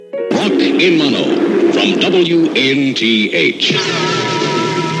Rock in Mono from WNTH.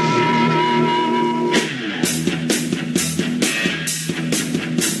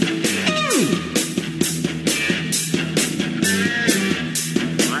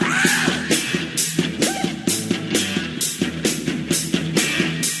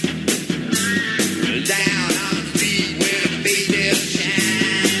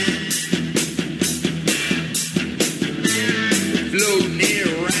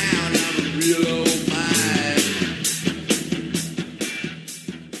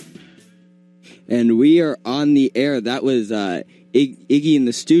 And we are on the air. That was Iggy and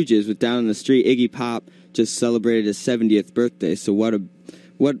the Stooges with Down on the Street. Iggy Pop just celebrated his 70th birthday. So what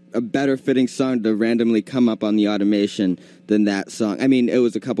a better fitting song to randomly come up on the automation than that song. I mean, it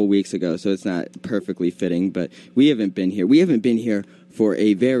was a couple weeks ago, so it's not perfectly fitting, but we haven't been here. We haven't been here for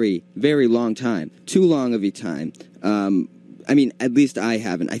a very, very long time. Too long of a time. I mean, at least I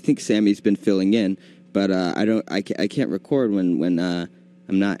haven't. I think Sammy's been filling in, but I can't record when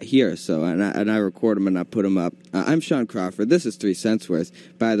I'm not here, so and I record them and I put them up. I'm Sean Crawford. This is 3 Cents Worth.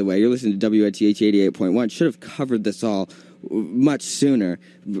 By the way, you're listening to WNTH 88.1. Should have covered this all much sooner,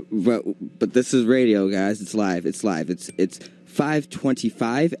 but this is radio, guys. It's live. It's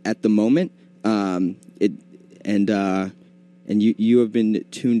 5:25 at the moment. And you have been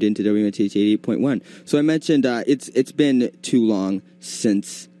tuned into WNTH 88.1. So I mentioned it's been too long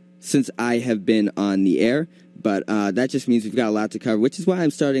since I have been on the air. But that just means we've got a lot to cover, which is why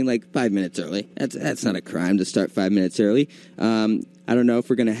I'm starting like 5 minutes early. That's not a crime to start 5 minutes early. I don't know if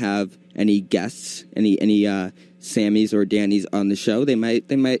we're gonna have any guests, any Sammys or Dannys on the show. They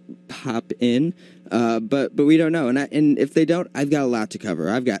might pop in, but we don't know. And if they don't, I've got a lot to cover.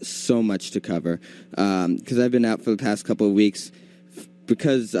 I've got so much to cover because I've been out for the past couple of weeks.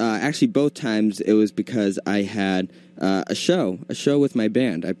 Because actually both times it was because I had a show with my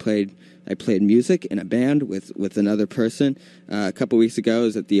band. I played music in a band with another person. A couple weeks ago I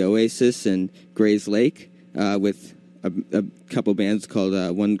was at the Oasis in Grays Lake with a couple bands called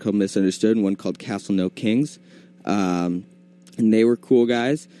one called Misunderstood and one called Castle No Kings. And they were cool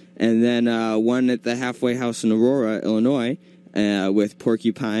guys. And then one at the Halfway House in Aurora, Illinois, with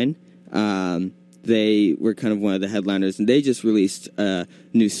Porcupine. They were kind of one of the headliners, and they just released a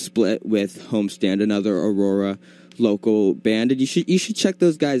new split with Homestand, another Aurora local band. And you should check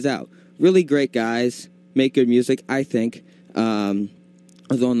those guys out. Really great guys, make good music, I think. Although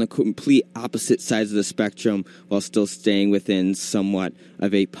on the complete opposite sides of the spectrum, while still staying within somewhat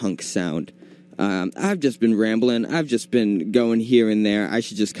of a punk sound. I've just been rambling. I've just been going here and there. I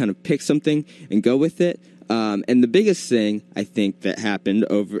should just kind of pick something and go with it. And the biggest thing, I think, that happened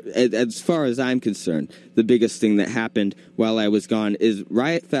as far as I'm concerned, the biggest thing that happened while I was gone is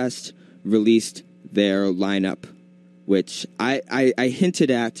Riot Fest released their lineup, which I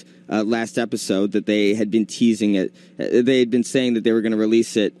hinted at last episode that they had been teasing it. They had been saying that they were going to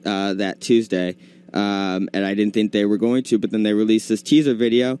release it that Tuesday, and I didn't think they were going to, but then they released this teaser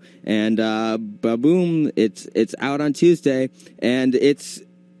video, and ba-boom, it's out on Tuesday, and it's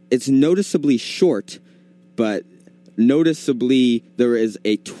noticeably short, but noticeably there is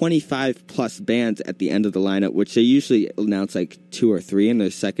a 25 plus bands at the end of the lineup, which they usually announce like 2 or 3 in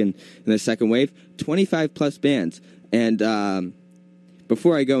their second wave. 25 plus bands. And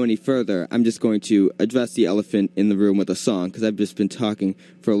before I go any further, I'm just going to address the elephant in the room with a song, because I've just been talking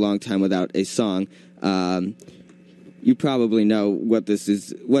for a long time without a song. You probably know what this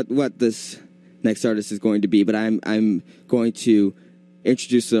is, what this next artist is going to be, but I'm going to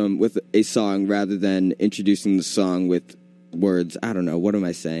introduce them with a song rather than introducing the song with words. I don't know. What am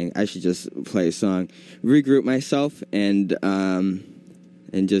I saying? I should just play a song, regroup myself, and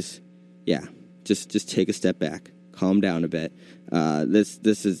just take a step back, calm down a bit.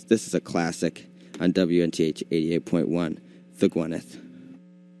 This is a classic on WNTH 88.1, The Gwyneth.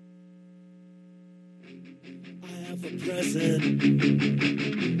 I have a present.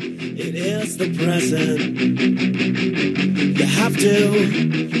 It is the present. You have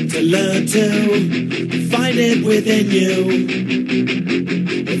to learn to find it within you.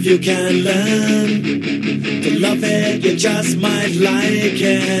 If you can learn to love it, you just might like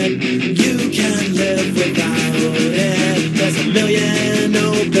it. You can live without it. There's a million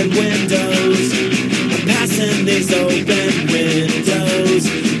open windows. I'm passing these open windows.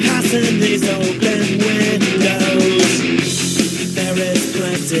 Passing these open windows. There is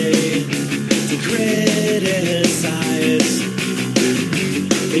plenty to criticize.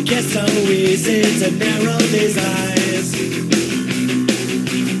 It gets so easy to narrow these eyes,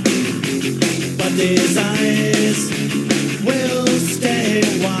 but these eyes will stay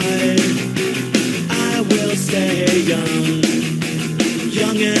wide. I will stay young.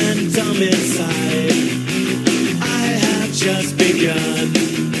 young and dumb inside. I have just begun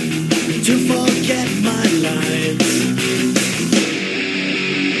to forget my lines.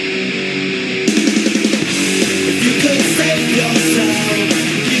 If you could save yourself,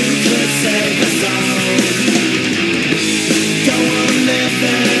 you could save us all. Go on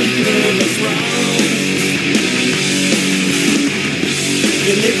living, prove us wrong.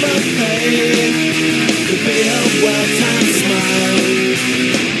 You live a faith, could be a well-timed smile.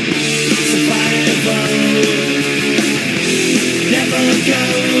 Survival never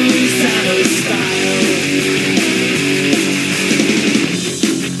goes out of style.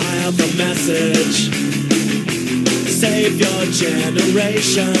 I have a message. Save your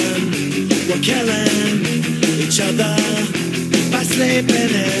generation. We're killing each other by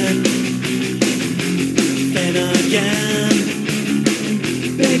sleeping in. Then again,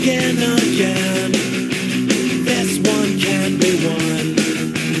 begin again. This one can be one.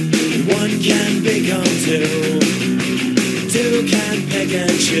 One can become two. Two can pick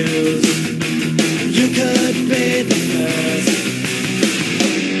and choose. You could be the first.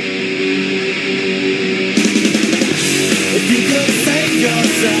 If you could save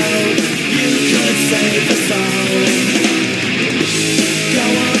yourself, you could save us all. Go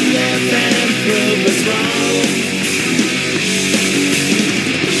on living, prove us wrong.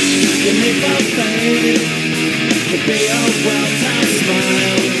 You live a faith, could be a well-timed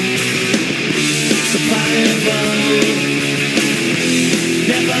smile. Survival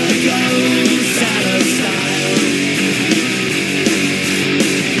never goes out of style.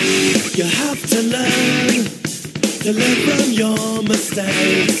 You have to learn to learn from your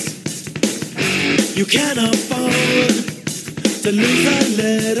mistakes. You can't afford to lose a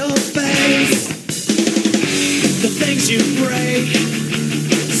little face. The things you break,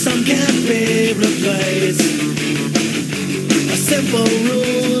 some can't be replaced. A simple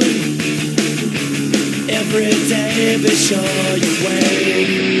rule, every day be sure you wait.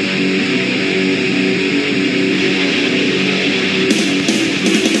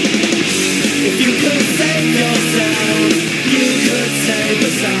 If you could save yourself, you could save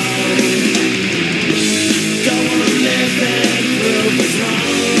us all. Go on living, prove us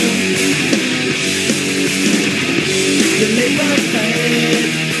wrong. You live a faith,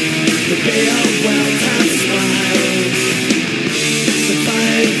 could be a well-timed smile.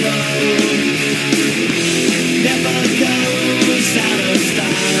 Survival never goes out of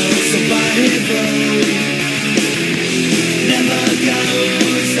style. Survival never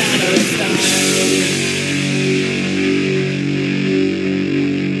goes out of style.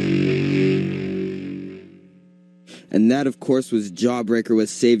 And that, of course, was Jawbreaker with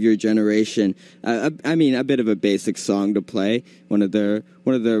 "Save Your Generation." I mean, a bit of a basic song to play. One of their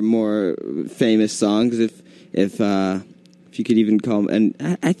more famous songs, if you could even call them.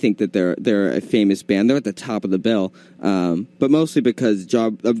 And I think that they're a famous band. They're at the top of the bill, but mostly because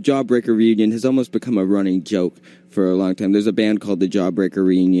Jawbreaker Reunion has almost become a running joke for a long time. There's a band called the Jawbreaker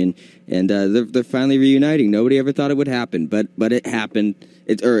Reunion, and they're finally reuniting. Nobody ever thought it would happen, but it happened.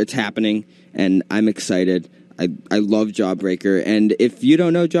 It's happening, and I'm excited. I love Jawbreaker, and if you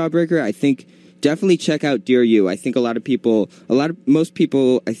don't know Jawbreaker, I think definitely check out Dear You. I think most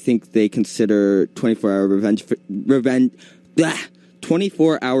people, I think they consider 24-Hour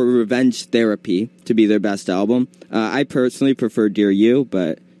Revenge Therapy to be their best album. I personally prefer Dear You,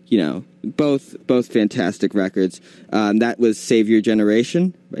 but you know, both fantastic records. That was Save Your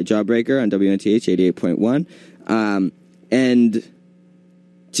Generation by Jawbreaker on WNTH 88.1, and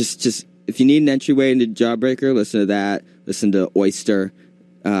just. If you need an entryway into Jawbreaker, listen to that. Listen to Oyster,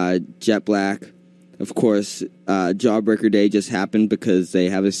 Jet Black. Of course, Jawbreaker Day just happened because they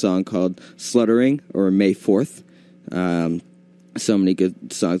have a song called Sluttering, or May 4th. So many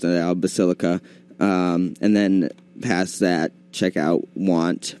good songs on that album, Basilica. And then past that, check out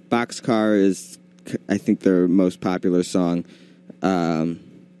Want. Boxcar is, I think, their most popular song. I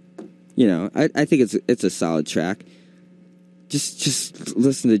think it's a solid track. Just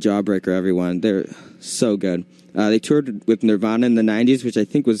listen to Jawbreaker, everyone. They're so good. They toured with Nirvana in the 90s, which I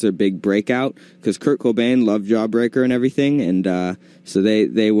think was their big breakout, because Kurt Cobain loved Jawbreaker and everything, and so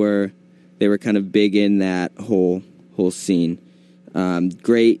they were kind of big in that whole scene.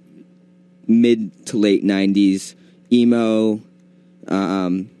 Great mid to late 90s emo,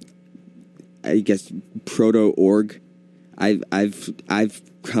 I guess proto-org. I've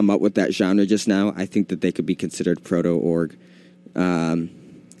come up with that genre just now. I think that they could be considered proto-org. That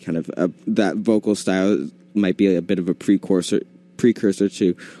vocal style might be a bit of a precursor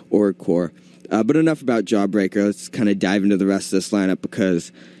to orgcore. But enough about Jawbreaker. Let's kind of dive into the rest of this lineup,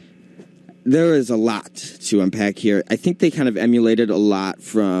 because there is a lot to unpack here. I think they kind of emulated a lot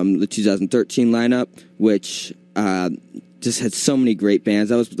from the 2013 lineup, which just had so many great bands.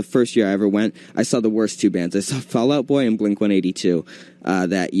 That was the first year I ever went. I saw the worst two bands. I saw Fall Out Boy and Blink-182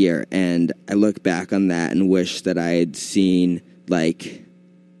 that year, and I look back on that and wish that I had seen, like,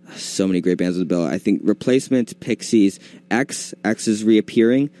 so many great bands on the bill. I think Replacement, Pixies, X is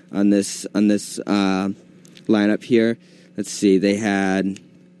reappearing on this lineup here. Let's see, they had...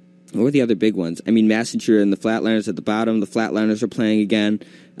 What were the other big ones? I mean, Messenger and the Flatliners at the bottom. The Flatliners are playing again.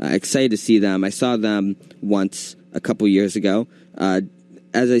 Excited to see them. I saw them once a couple years ago.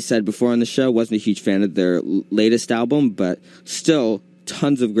 As I said before on the show, wasn't a huge fan of their latest album, but still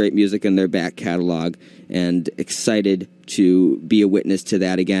tons of great music in their back catalog, and excited to be a witness to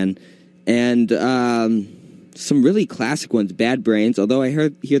that again. And some really classic ones, Bad Brains, although I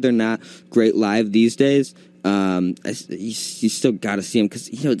hear they're not great live these days. You still gotta see them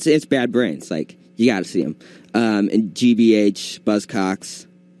because, you know, it's Bad Brains. Like, you gotta see them. And GBH, Buzzcocks,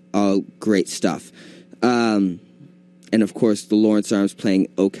 all great stuff. And of course, the Lawrence Arms playing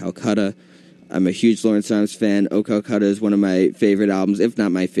O Calcutta. I'm a huge Lawrence Arms fan. O Calcutta is one of my favorite albums, if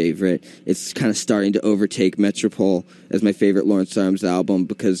not my favorite. It's kind of starting to overtake Metropole as my favorite Lawrence Arms album,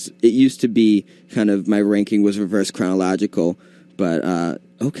 because it used to be kind of, my ranking was reverse chronological. But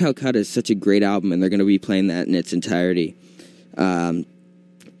O Calcutta is such a great album, and they're going to be playing that in its entirety. And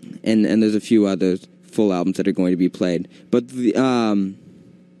there's a few other full albums that are going to be played. But the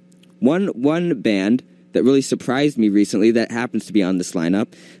one band that really surprised me recently that happens to be on this lineup,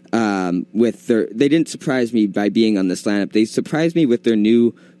 they didn't surprise me by being on this lineup. They surprised me with their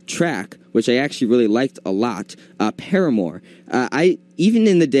new track, which I actually really liked a lot, Paramore. Even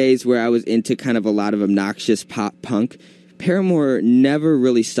in the days where I was into kind of a lot of obnoxious pop punk, Paramore never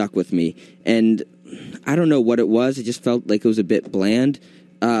really stuck with me, and I don't know what it was. It just felt like it was a bit bland.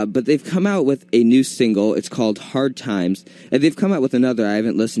 But they've come out with a new single. It's called Hard Times. And they've come out with another. I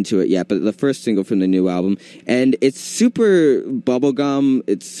haven't listened to it yet, but the first single from the new album. And it's super bubblegum.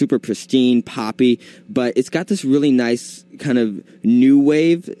 It's super pristine, poppy, but it's got this really nice kind of new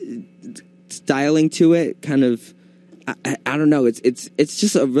wave styling to it. Kind of, I don't know. It's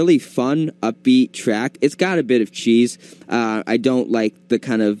just a really fun, upbeat track. It's got a bit of cheese. I don't like the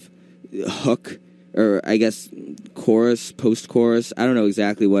kind of hook, or I guess chorus, post-chorus. I don't know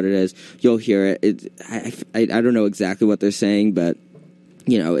exactly what it is. You'll hear it. I don't know exactly what they're saying, but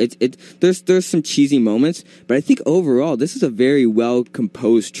you know, there's some cheesy moments. But I think overall, this is a very well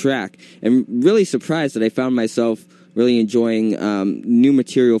composed track, and really surprised that I found myself really enjoying new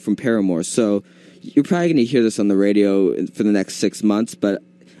material from Paramore. So you're probably going to hear this on the radio for the next 6 months, but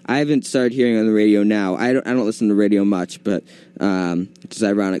I haven't started hearing on the radio now. I don't listen to radio much, but which is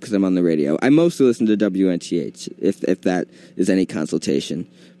ironic because I'm on the radio. I mostly listen to WNTH, if that is any consultation.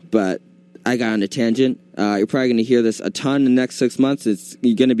 But I got on a tangent. You're probably going to hear this a ton in the next 6 months. It's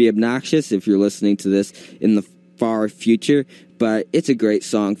going to be obnoxious if you're listening to this in the far future, but it's a great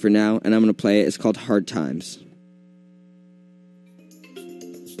song for now, and I'm going to play it. It's called Hard Times.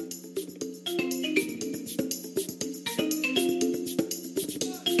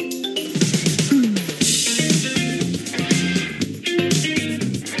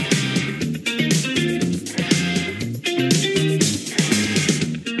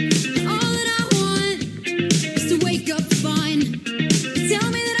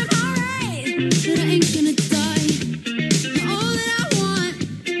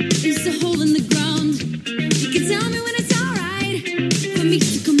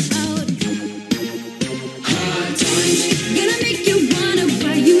 Come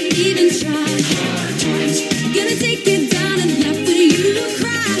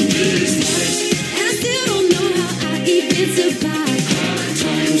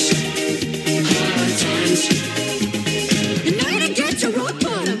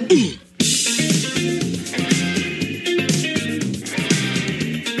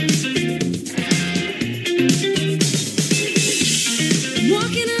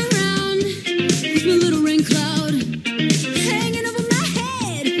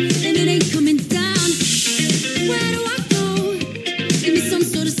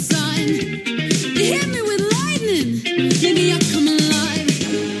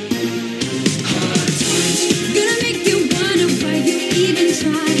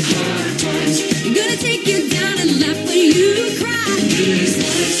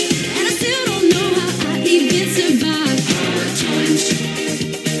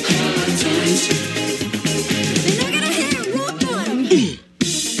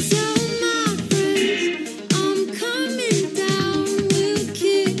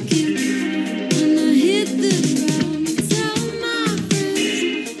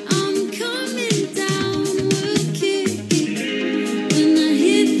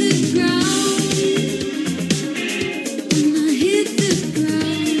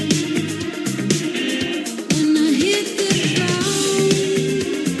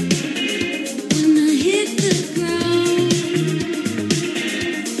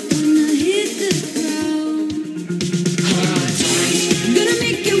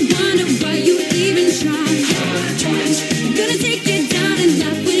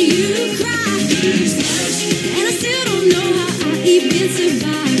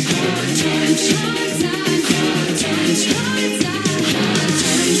survive. Hard times, hard times, hard times, hard times, hard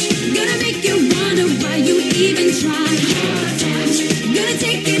times. Gonna make you wonder why you even try. Hard times. Gonna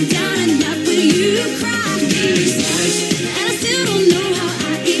take it down and laugh when you cry. These nights, and I still don't know how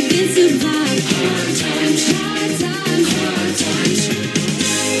I even survive. Hard times, hard times, hard times.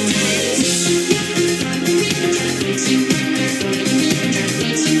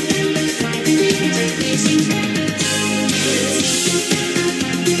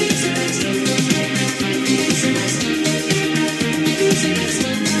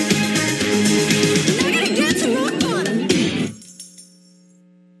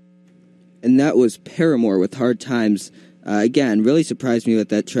 And that was Paramore with Hard Times. Again, really surprised me with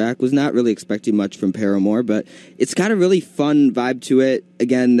that track. Was not really expecting much from Paramore, but it's got a really fun vibe to it.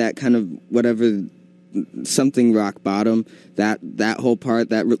 Again, that kind of whatever, something rock bottom. That whole part,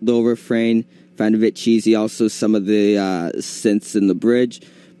 that little refrain, find a bit cheesy. Also, some of the synths in the bridge,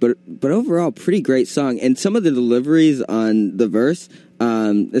 but overall, pretty great song. And some of the deliveries on the verse.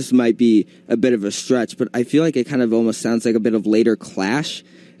 This might be a bit of a stretch, but I feel like it kind of almost sounds like a bit of later Clash.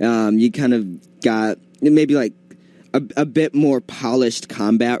 You kind of got maybe like a bit more polished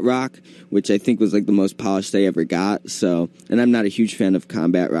combat rock, which I think was like the most polished they ever got. So, and I'm not a huge fan of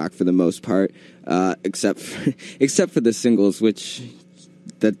combat rock for the most part, except for the singles, which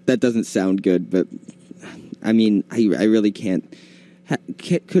that doesn't sound good. But I mean, I really couldn't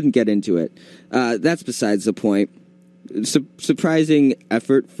get into it. That's besides the point. Surprising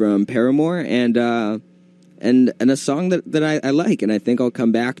effort from Paramore, and a song that I like, and I think I'll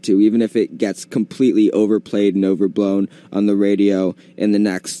come back to, even if it gets completely overplayed and overblown on the radio in the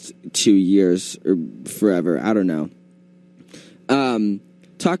next 2 years or forever. I don't know.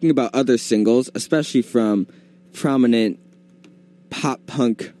 Talking about other singles, especially from prominent pop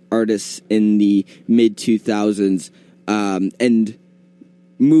punk artists in the mid-2000s, and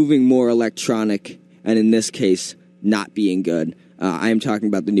moving more electronic, and in this case, not being good. I am talking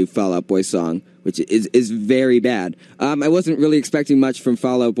about the new Fall Out Boy song, which is very bad. I wasn't really expecting much from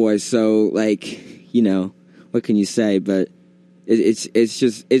Fall Out Boy, so like, you know, what can you say? But it's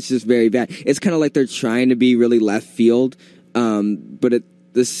just very bad. It's kind of like they're trying to be really left field, but at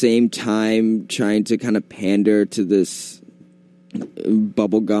the same time trying to kind of pander to this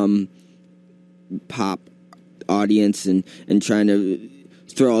bubblegum pop audience and trying to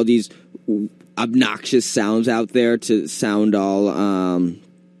throw all these obnoxious sounds out there to sound all,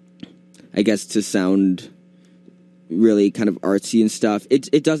 I guess, to sound really kind of artsy and stuff.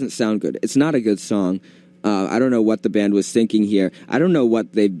 It doesn't sound good. It's not a good song. I don't know what the band was thinking here. I don't know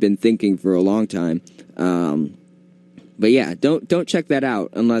what they've been thinking for a long time. But yeah, don't check that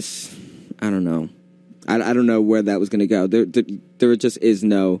out unless, I don't know. I don't know where that was going to go. There just is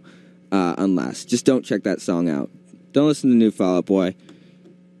no unless. Just don't check that song out. Don't listen to the new Fall Out Boy.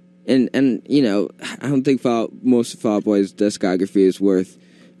 And you know, I don't think most of Fall Out Boy's discography is worth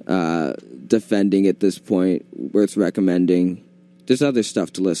defending at this point, worth recommending. There's other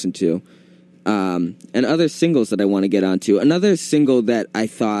stuff to listen to. And other singles that I want to get onto. Another single that I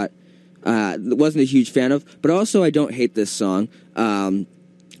thought wasn't a huge fan of, but also I don't hate this song. And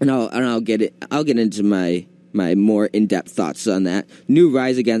I'll get into my more in-depth thoughts on that. New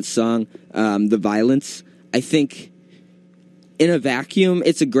Rise Against song, The Violence. I think in a vacuum,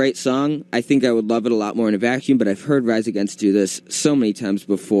 it's a great song. I think I would love it a lot more in a vacuum, but I've heard Rise Against do this so many times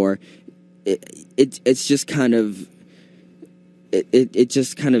before. It's just kind of... It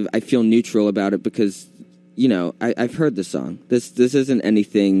just kind of... I feel neutral about it because, you know, I've heard the song. This isn't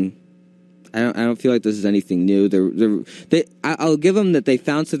anything... I don't feel like this is anything new. I'll give them that they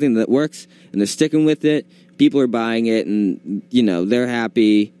found something that works, and they're sticking with it. People are buying it, and, you know, they're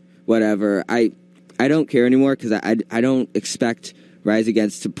happy, whatever. I don't care anymore because I don't expect Rise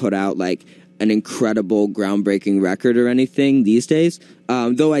Against to put out like an incredible, groundbreaking record or anything these days.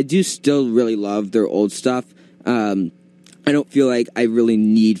 Though I do still really love their old stuff. I don't feel like I really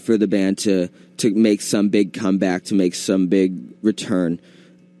need for the band to make some big comeback, to make some big return.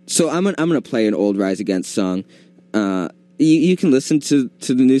 So I'm gonna play an old Rise Against song. You can listen to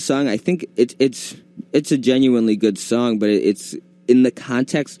the new song. I think it's a genuinely good song, but it's in the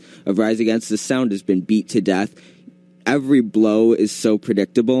context of Rise Against, the sound has been beat to death. Every blow is so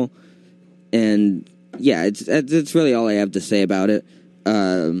predictable, and yeah, it's really all I have to say about it.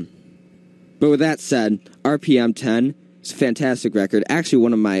 But with that said, RPM 10 is a fantastic record, actually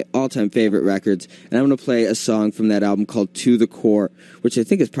one of my all-time favorite records, and I'm going to play a song from that album called To The Core, which I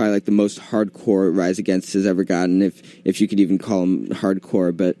think is probably like the most hardcore Rise Against has ever gotten, if you could even call them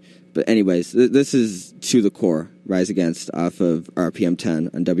hardcore, but anyways, this is To The Core, Rise Against, off of RPM 10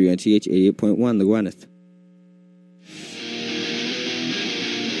 on WNTH 88.1, The Gwyneth.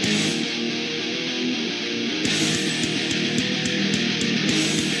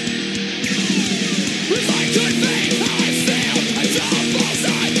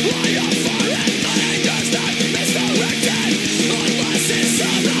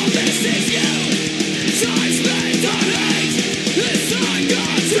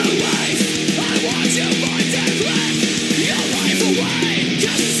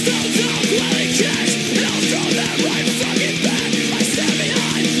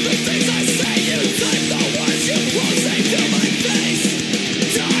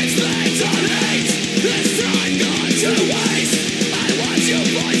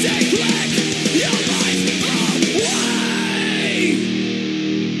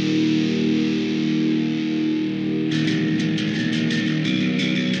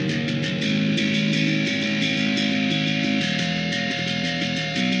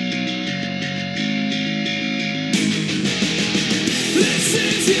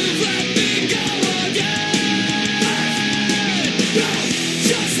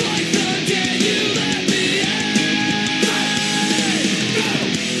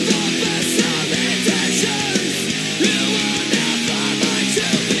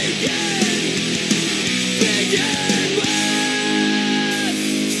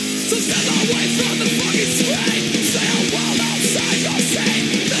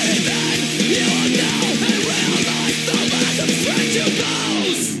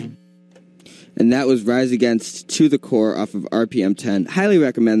 And that was Rise Against To The Core off of RPM 10. Highly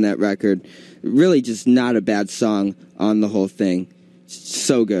recommend that record. Really just not a bad song on the whole thing.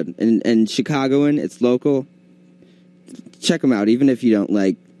 So good. And Chicagoan, it's local. Check them out, even if you don't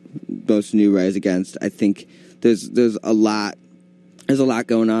like most new Rise Against. I think there's a lot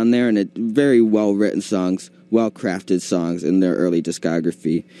going on there, and very well written songs, well crafted songs in their early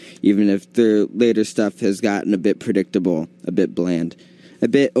discography, even if their later stuff has gotten a bit predictable, a bit bland, a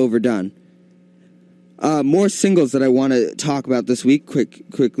bit overdone. More singles that I want to talk about this week,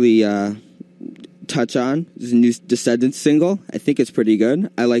 quickly touch on. This is a new Descendants single. I think it's pretty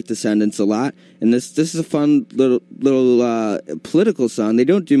good. I like Descendants a lot. And this is a fun little political song. They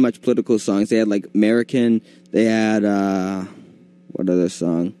don't do much political songs. They had like American. They had what other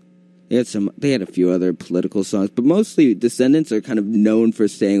song? They had a few other political songs, but mostly Descendants are kind of known for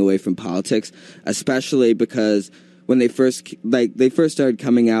staying away from politics, especially because when they first started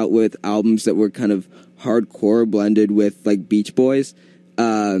coming out with albums that were kind of hardcore blended with like Beach Boys,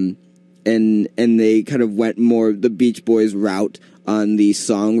 and they kind of went more the Beach Boys route on the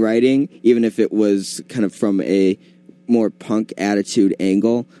songwriting, even if it was kind of from a more punk attitude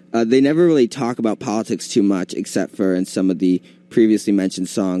angle. They never really talk about politics too much, except for in some of the previously mentioned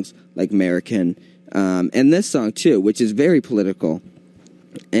songs like American, and this song too, which is very political.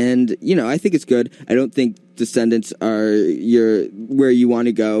 And, I think it's good. I don't think Descendants are where you want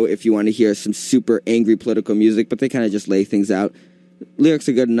to go if you want to hear some super angry political music, but they kind of just lay things out. Lyrics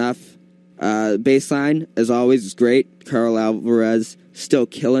are good enough. Bass line, as always, is great. Carl Alvarez still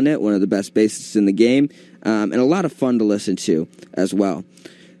killing it, one of the best bassists in the game, and a lot of fun to listen to as well.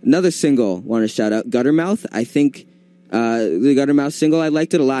 Another single, want to shout out, Guttermouth. I think the Guttermouth single, I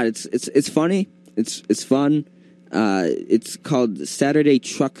liked it a lot. It's funny. It's fun. It's called Saturday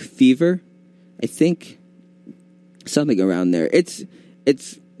Truck Fever, I think, something around there. It's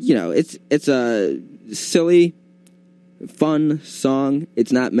a silly, fun song.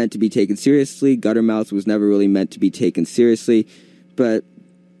 It's not meant to be taken seriously. Guttermouth was never really meant to be taken seriously, but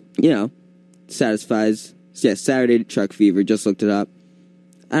satisfies. Yeah, Saturday Truck Fever. Just looked it up.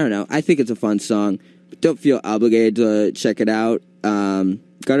 I don't know. I think it's a fun song, but don't feel obligated to check it out.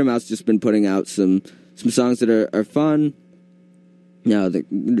 Guttermouth's just been putting out some songs that are fun.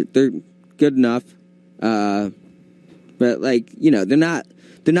 They're good enough. But they're not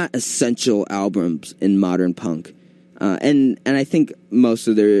essential albums in modern punk. And I think most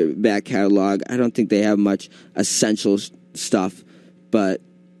of their back catalog, I don't think they have much essential stuff, but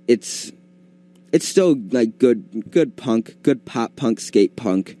it's still like good punk, good pop punk, skate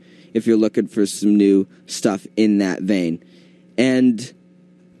punk, if you're looking for some new stuff in that vein. And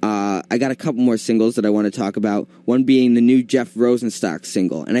I got a couple more singles that I want to talk about. One being the new Jeff Rosenstock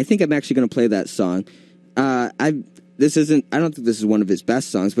single, and I think I'm actually going to play that song. I don't think this is one of his best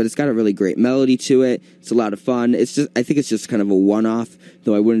songs, but it's got a really great melody to it. It's a lot of fun. I think it's just kind of a one-off,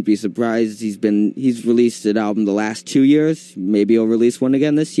 though I wouldn't be surprised. He's released an album the last 2 years. Maybe he'll release one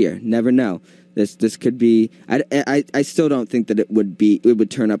again this year. Never know. This could be. I still don't think that it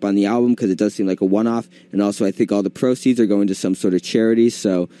would turn up on the album because it does seem like a one-off, and also I think all the proceeds are going to some sort of charity.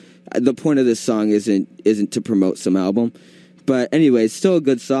 So the point of this song isn't to promote some album, but anyway, it's still a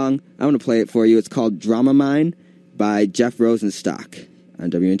good song. I'm going to play it for you. It's called Drama Mine by Jeff Rosenstock on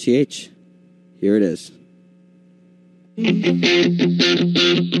WNTH. Here it is. Bring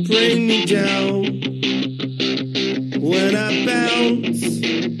me down when I bounce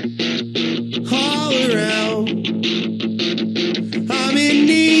all around. I'm in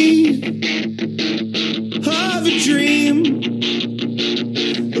need of a dream.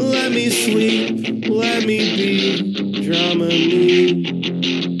 Let me sleep, let me be drama me.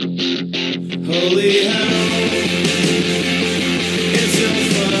 Holy hell, it's so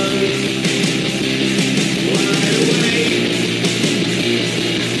fun. Wide awake,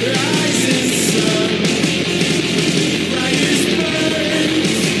 rising sun, brightest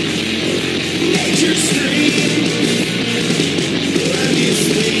burns, nature scream.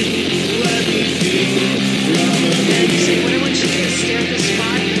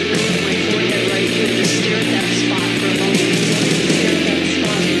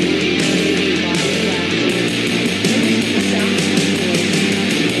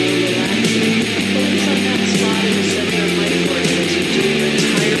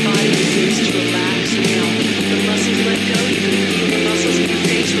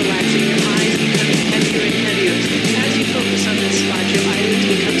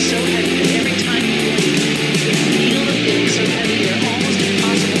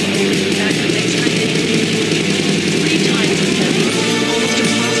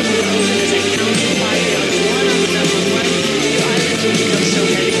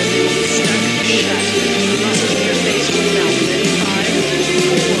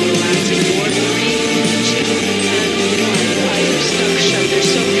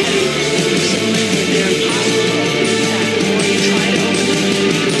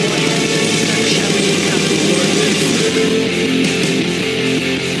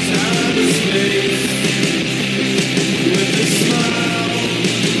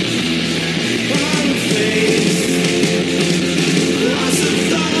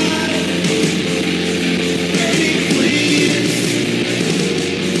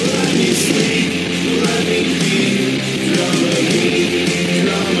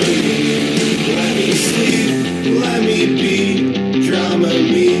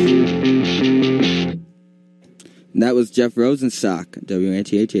 And that was Jeff Rosenstock,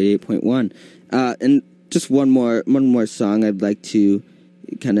 WNTH 88.1. And just one more song I'd like to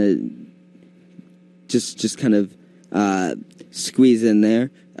kind of just kind of squeeze in there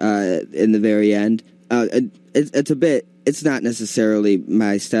in the very end. It's not necessarily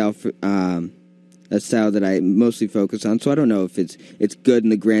my style, a style that I mostly focus on, so I don't know if it's good in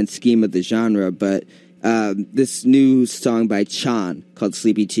the grand scheme of the genre, but this new song by Chan called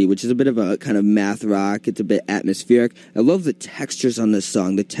Sleepy Tea, which is a bit of a kind of math rock. It's a bit atmospheric. I love the textures on this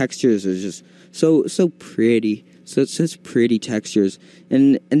song. The textures are just so pretty. So it's such pretty textures,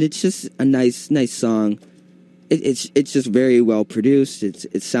 and it's just a nice song. It's just very well produced.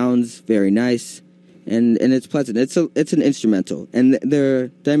 It sounds very nice, and it's pleasant. It's an instrumental, and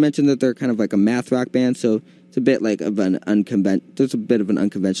did I mention that they're kind of like a math rock band? So it's a bit like there's a bit of an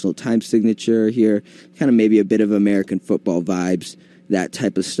unconventional time signature here, kind of maybe a bit of American football vibes, that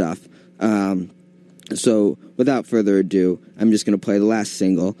type of stuff. So without further ado, I'm just going to play the last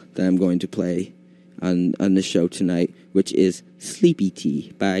single that I'm going to play on the show tonight, which is Sleepy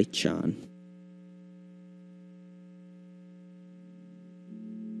Tea by Chan.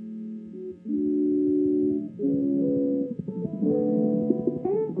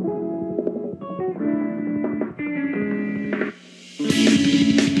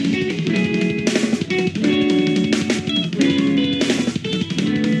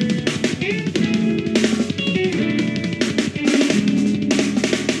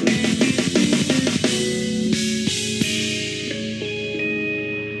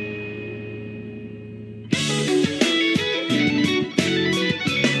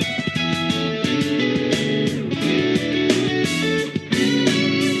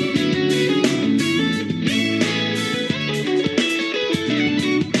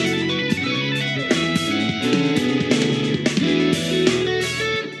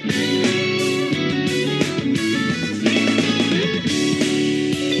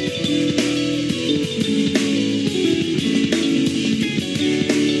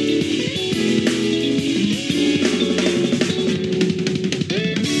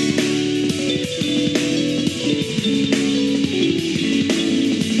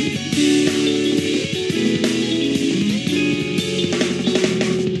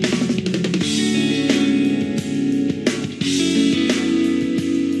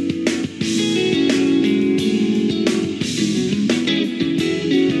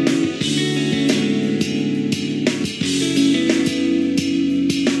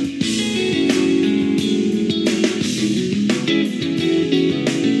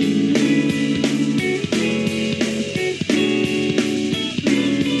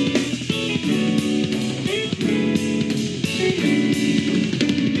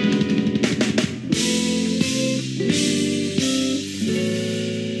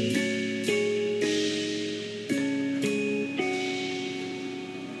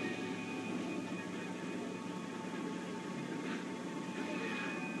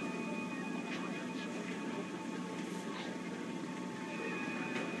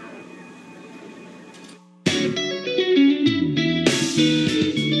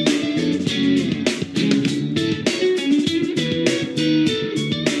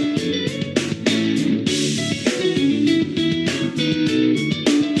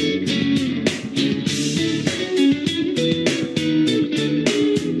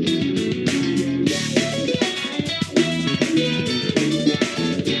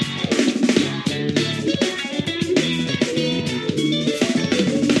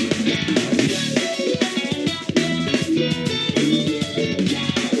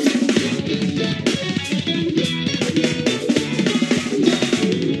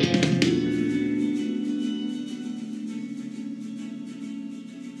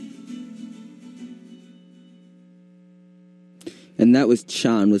 And that was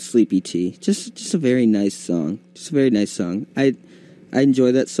Chan with Sleepy Tea. Just a very nice song. Just a very nice song. I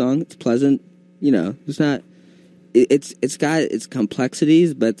enjoy that song. It's pleasant. You know, it's not. It's got its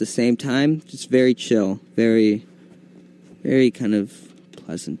complexities, but at the same time, just very chill, very, very kind of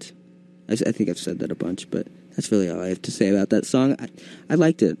pleasant. I think I've said that a bunch, but that's really all I have to say about that song. I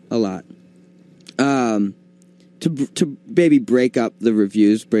liked it a lot. To maybe break up the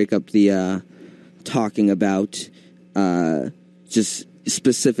reviews, break up the talking about just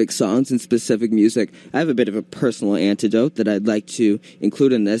specific songs and specific music. I have a bit of a personal antidote that I'd like to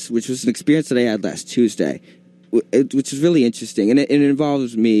include in this, which was an experience that I had last Tuesday, which is really interesting. And it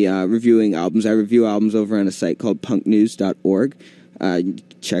involves me reviewing albums. I review albums over on a site called punknews.org.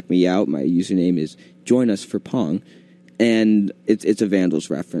 Check me out. My username is Join Us for Pong. And it's a Vandals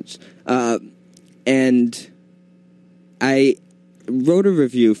reference. And I wrote a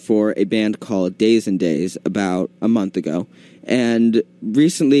review for a band called Days and Days about a month ago, and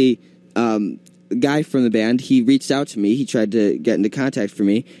recently, a guy from the band, he reached out to me. He tried to get into contact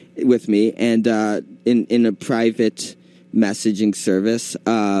with me, and in a private messaging service,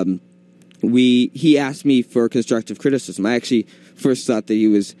 he asked me for constructive criticism. I actually first thought that he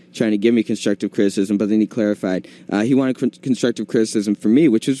was trying to give me constructive criticism, but then he clarified he wanted constructive criticism from me,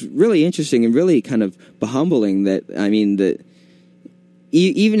 which was really interesting and really kind of humbling. That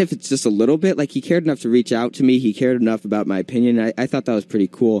even if it's just a little bit, like, he cared enough to reach out to me. He cared enough about my opinion. I thought that was pretty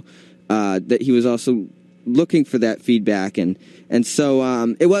cool. That he was also looking for that feedback, and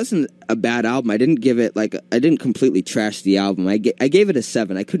so it wasn't a bad album. I didn't completely trash the album. I gave it a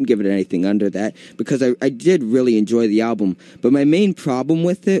 7. I couldn't give it anything under that because I did really enjoy the album. But my main problem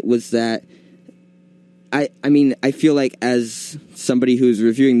with it was that I feel like, as somebody who's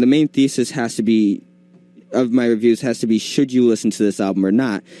reviewing, the main thesis of my reviews has to be, should you listen to this album or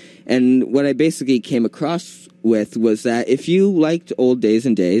not? And what I basically came across with was that if you liked Old Days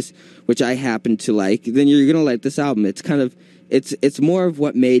and Days, which I happen to like, then you're going to like this album. It's kind of, it's more of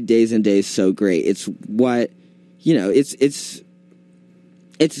what made Days and Days so great. It's what, it's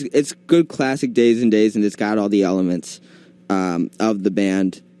good classic Days and Days, and it's got all the elements of the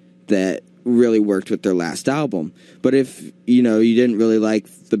band that really worked with their last album. But if, you didn't really like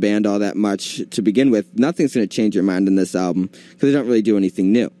the band all that much to begin with, nothing's going to change your mind on this album because they don't really do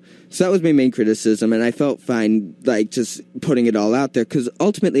anything new. So that was my main criticism, and I felt fine, just putting it all out there, because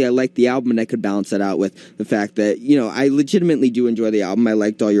ultimately I liked the album, and I could balance that out with the fact that, I legitimately do enjoy the album. I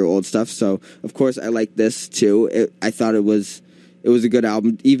liked all your old stuff, so of course I liked this too. I thought it was a good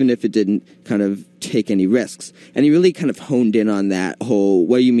album, even if it didn't kind of take any risks. And he really kind of honed in on that whole,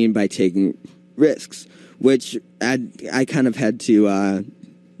 what do you mean by taking risks? Which I kind of had to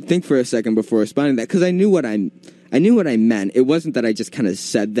think for a second before responding to that, because I knew what I meant. It wasn't that I just kind of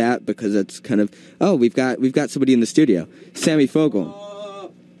said that because it's kind of, oh, we've got somebody in the studio. Sammy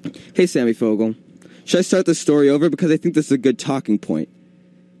Fogel. Hey, Sammy Fogel. Should I start the story over? Because I think this is a good talking point.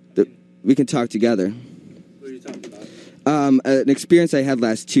 That we can talk together. What are you talking about? An experience I had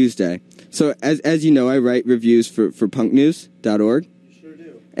last Tuesday. So, as you know, I write reviews for punknews.org.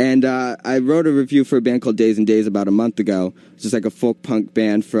 And I wrote a review for a band called Days and Days about a month ago. It's just like a folk punk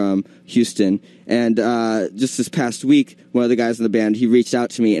band from Houston. And just this past week, one of the guys in the band, he reached out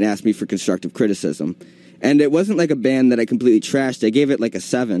to me and asked me for constructive criticism. And it wasn't like a band that I completely trashed. I gave it like a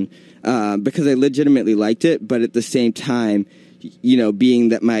 7 because I legitimately liked it. But at the same time, being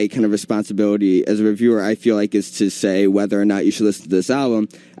that my kind of responsibility as a reviewer, I feel like, is to say whether or not you should listen to this album,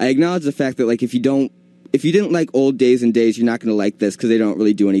 I acknowledge the fact that, like, if you didn't like Old Days and Days, you're not going to like this because they don't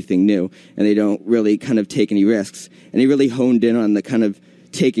really do anything new, and they don't really kind of take any risks. And he really honed in on the kind of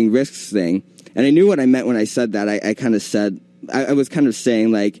taking risks thing. And I knew what I meant when I said that. I kind of said, I was kind of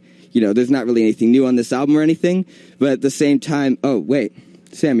saying, like, there's not really anything new on this album or anything. But at the same time, oh, wait,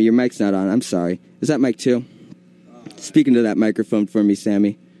 Sammy, your mic's not on. I'm sorry. Is that mic too? Speaking to that microphone for me,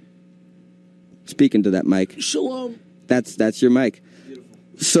 Sammy. Speaking to that mic. Shalom. That's your mic. Beautiful.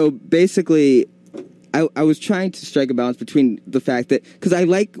 So basically, I was trying to strike a balance between the fact that, because I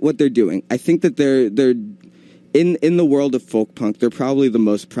like what they're doing. I think that they're in the world of folk punk, they're probably the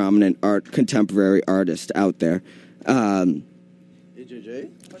most prominent contemporary artist out there. AJJ?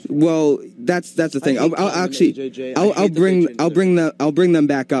 Well, that's the thing. I'll bring them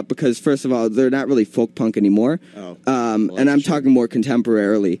back up because, first of all, they're not really folk punk anymore. Oh. And I'm talking more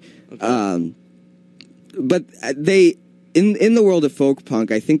contemporarily. Okay. But they, in the world of folk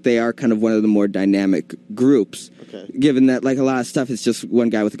punk, I think they are kind of one of the more dynamic groups. Okay. Given that, like, a lot of stuff is just one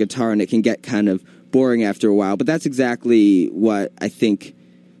guy with a guitar and it can get kind of boring after a while. But that's exactly what I think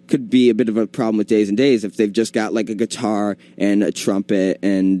could be a bit of a problem with Days and Days if they've just got like a guitar and a trumpet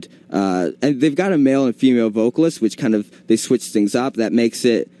and they've got a male and female vocalist, which kind of they switch things up. That makes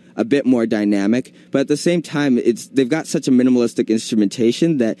it a bit more dynamic, but at the same time, they've got such a minimalistic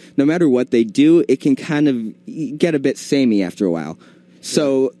instrumentation that no matter what they do, it can kind of get a bit samey after a while.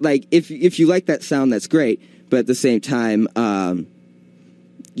 So, like, if you like that sound, that's great, but at the same time,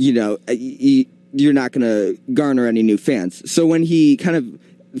 you're not going to garner any new fans. So when he kind of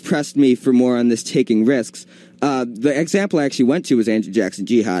pressed me for more on this taking risks, the example I actually went to was Andrew Jackson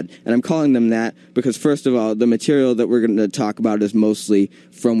Jihad, and I'm calling them that because, first of all, the material that we're going to talk about is mostly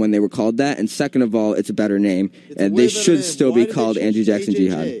from when they were called that, and second of all, it's a better name, and they should still be called Andrew Jackson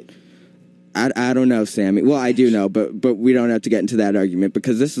Jihad. I don't know, Sammy. Well, I do know, but we don't have to get into that argument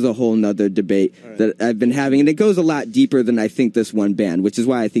because this is a whole nother debate that I've been having, and it goes a lot deeper than I think this one band, which is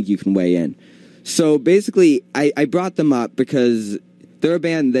why I think you can weigh in. So basically, I brought them up because they're a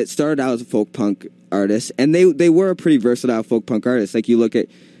band that started out as a folk punk artists, and they were a pretty versatile folk punk artist. Like you look at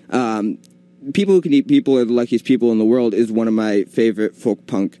People Who Can Eat People Are the Luckiest People in the World is one of my favorite folk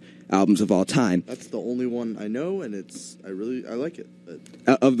punk albums of all time. That's the only one I know, and I like it.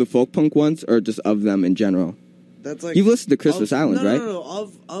 But Of the folk punk ones, or just of them in general? that's like You've listened to Christmas Island, right? No.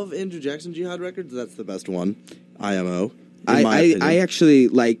 Of Andrew Jackson Jihad records, that's the best one. IMO. in my I opinion. actually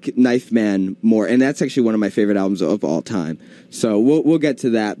like Knife Man more, and that's actually one of my favorite albums of all time. So we'll get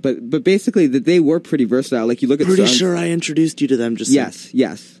to that. But basically, that they were pretty versatile. Like you look at pretty songs, sure I introduced you to them. Just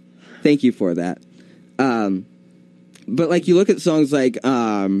Yes. Thank you for that. But like you look at songs like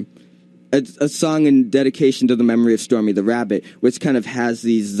a song in dedication to the memory of Stormy the Rabbit, which kind of has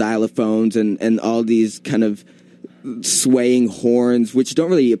these xylophones and all these kind of swaying horns, which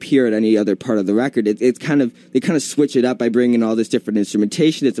don't really appear at any other part of the record. They kind of switch it up by bringing all this different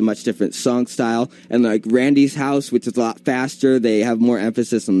instrumentation. It's a much different song style. And like Randy's House, which is a lot faster, they have more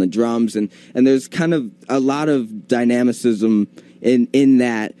emphasis on the drums, and there's kind of a lot of dynamicism in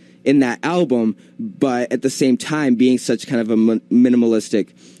that album, but at the same time being such kind of a minimalistic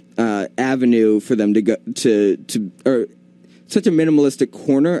avenue for them to go to or such a minimalistic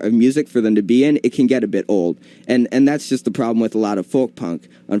corner of music for them to be in, it can get a bit old. And that's just the problem with a lot of folk punk,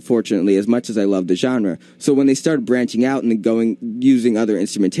 unfortunately, as much as I love the genre. So when they started branching out and using other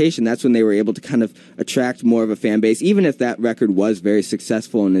instrumentation, that's when they were able to kind of attract more of a fan base. Even if that record was very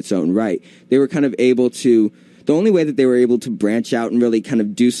successful in its own right, they were kind of able to... The only way that they were able to branch out and really kind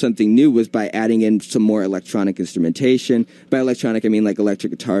of do something new was by adding in some more electronic instrumentation. By electronic, I mean like electric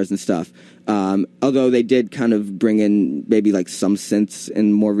guitars and stuff. Although they did kind of bring in maybe like some synths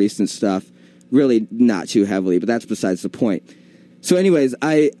and more recent stuff. Really not too heavily, but that's besides the point. So anyways,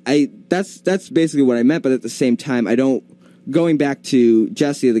 that's basically what I meant, but at the same time, going back to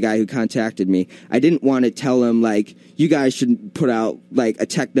Jesse, the guy who contacted me, I didn't want to tell him, like, you guys should put out, like, a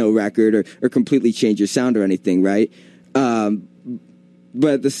techno record or completely change your sound or anything, right?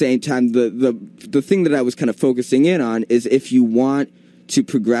 But at the same time, the thing that I was kind of focusing in on is if you want to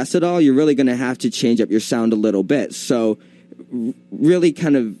progress at all, you're really going to have to change up your sound a little bit. So really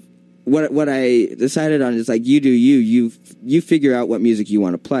kind of what I decided on is, like, you do you figure out what music you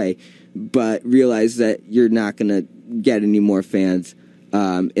want to play, but realize that you're not going to get any more fans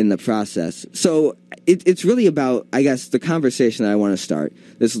in the process. So it's really about, I guess, the conversation that I want to start.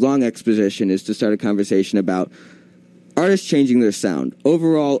 This long exposition is to start a conversation about artists changing their sound.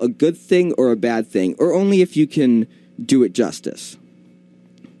 Overall, a good thing or a bad thing, or only if you can do it justice.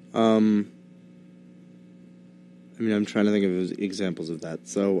 I mean, I'm trying to think of examples of that.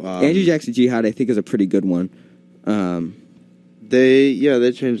 So Andrew Jackson Jihad, I think, is a pretty good one.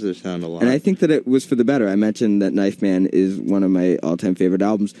 They changed their sound a lot. And I think that it was for the better. I mentioned that Knife Man is one of my all-time favorite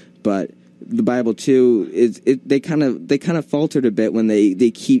albums, but the Bible too they kind of faltered a bit when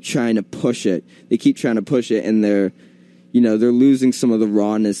they keep trying to push it. They keep trying to push it, and they're losing some of the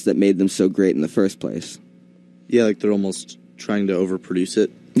rawness that made them so great in the first place. Yeah, like they're almost trying to overproduce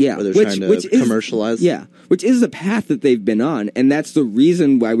it. Yeah, or they're trying to commercialize. Yeah, which is the path that they've been on, and that's the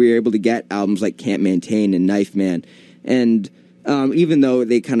reason why we were able to get albums like Can't Maintain and Knife Man, and even though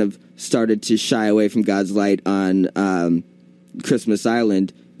they kind of started to shy away from God's Light on Christmas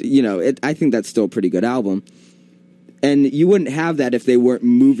Island, I think that's still a pretty good album. And you wouldn't have that if they weren't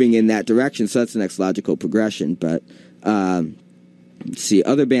moving in that direction, so that's the next logical progression. But let's see,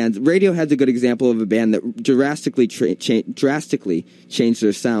 other bands. Radiohead's a good example of a band that drastically changed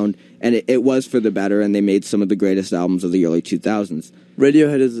their sound, and it was for the better, and they made some of the greatest albums of the early 2000s.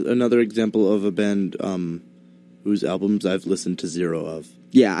 Radiohead is another example of a band whose albums I've listened to zero of.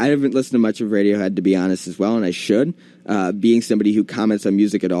 Yeah, I haven't listened to much of Radiohead, to be honest, as well, and I should, being somebody who comments on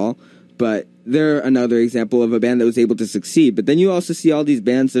music at all. But they're another example of a band that was able to succeed. But then you also see all these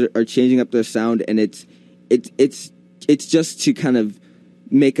bands that are changing up their sound, and it's just to kind of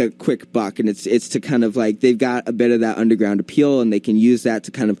make a quick buck, and it's to kind of like they've got a bit of that underground appeal, and they can use that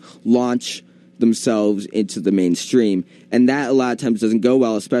to kind of launch themselves into the mainstream. And that a lot of times doesn't go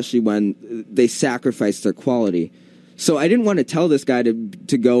well, especially when they sacrifice their quality. So I didn't want to tell this guy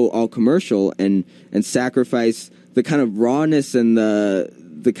to go all commercial and sacrifice the kind of rawness and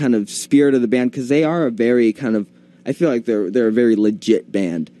the kind of spirit of the band, because they are a very kind of, I feel like they're a very legit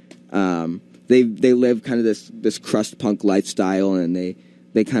band. They live kind of this crust punk lifestyle, and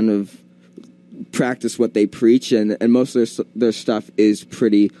they kind of practice what they preach, and most of their stuff is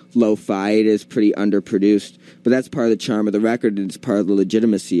pretty lo-fi. It is pretty underproduced, but that's part of the charm of the record, and it's part of the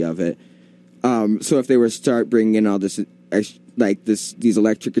legitimacy of it. So if they were to start bringing in all this, like these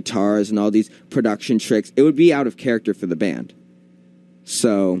electric guitars and all these production tricks, it would be out of character for the band.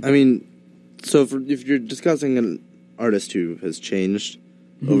 So I mean, if you're discussing an artist who has changed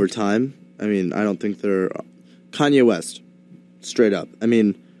over time, I mean, I don't think they're... Kanye West, straight up. I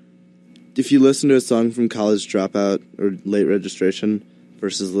mean, if you listen to a song from College Dropout or Late Registration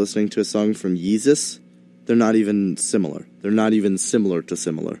versus listening to a song from Yeezus, they're not even similar. They're not even similar to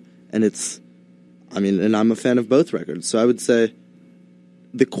similar. And it's... I mean, and I'm a fan of both records, so I would say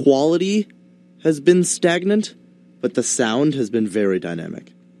the quality has been stagnant, but the sound has been very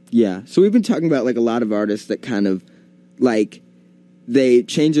dynamic. Yeah. So we've been talking about like a lot of artists that kind of like they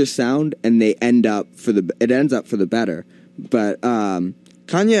change their sound and it ends up for the better. But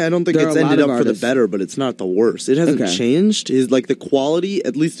Kanye, I don't think there it's are a lot ended of up for the artists- better, but it's not the worst. It hasn't Okay. changed. His like the quality,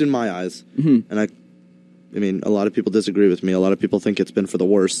 at least in my eyes, and I mean, a lot of people disagree with me. A lot of people think it's been for the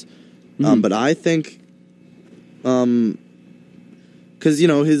worse, but I think, because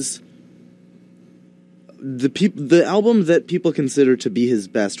the album that people consider to be his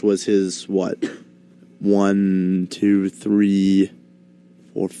best was his what? 1, 2, 3,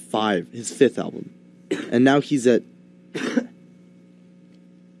 4, 5. His fifth album, and now he's at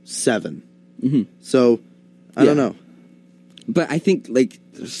 7. So I don't know. But I think like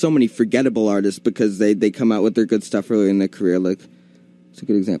there's so many forgettable artists because they come out with their good stuff early in their career. Like it's a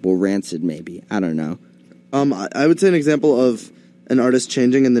good example, Rancid maybe. I don't know. I would say an example of an artist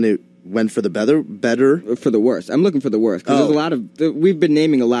changing and then it went for the better. For the worst. I'm looking for the worst because there's a lot of we've been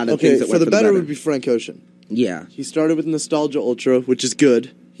naming a lot of things that for went the for better would be Frank Ocean. Yeah. He started with Nostalgia Ultra, which is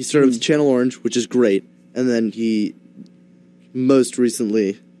good. He started with Channel Orange, which is great, and then he most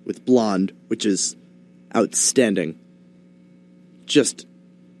recently with Blonde, which is outstanding. Just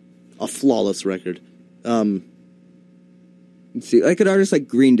a flawless record. Let's see, like an artist like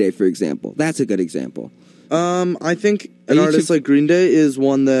Green Day, for example. That's a good example. I think an you artist too- like Green Day is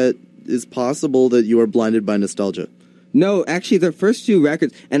one that is possible that you are blinded by nostalgia. No, actually, their first two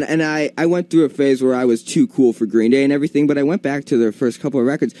records, and I went through a phase where I was too cool for Green Day and everything, but I went back to their first couple of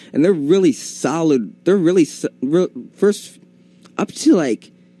records, and they're really solid. They're really first up to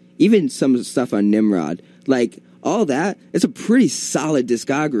like even some stuff on Nimrod, like all that. It's a pretty solid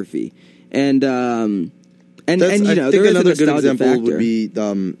discography, and I you know think there is a another good nostalgia example factor. would be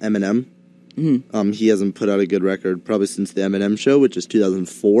Eminem. He hasn't put out a good record probably since the Eminem Show, which is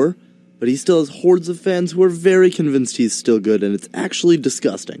 2004. But he still has hordes of fans who are very convinced he's still good, and it's actually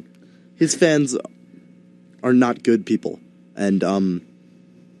disgusting. His fans are not good people, and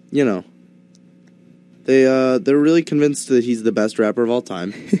you know, they're really convinced that he's the best rapper of all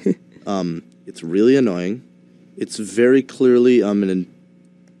time. It's really annoying. It's very clearly an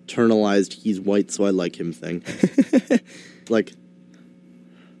internalized "he's white, so I like him" thing. Like,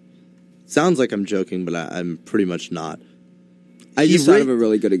 sounds like I'm joking, but I'm pretty much not. I He just thought ra- of a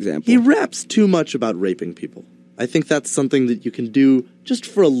really good example. He raps too much about raping people. I think that's something that you can do just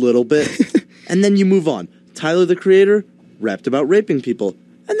for a little bit, and then you move on. Tyler, the Creator, rapped about raping people,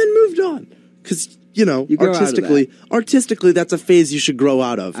 and then moved on. Because, you know, You grow out of artistically, that's a phase you should grow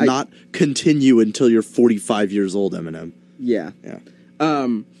out of, not continue until you're 45 years old, Eminem. Yeah. Yeah.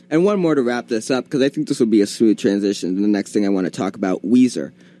 And one more to wrap this up, because I think this will be a smooth transition to the next thing I want to talk about,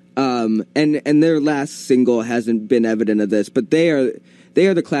 Weezer. And their last single hasn't been evident of this, but they are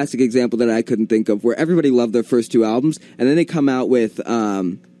the classic example that I couldn't think of, where everybody loved their first two albums, and then they come out with, I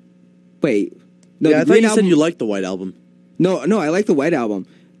the thought Green you album, said you liked the White Album. No, I like the White Album.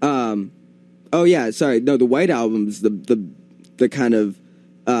 Oh yeah, sorry, no, the White Album's the kind of,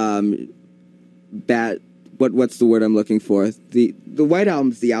 what's the word I'm looking for? The White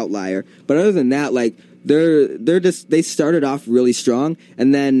Album's the outlier, but other than that, like, they started off really strong,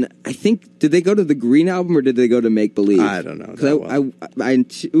 and then I think, did they go to the Green Album or did they go to Make Believe? I don't know. Because I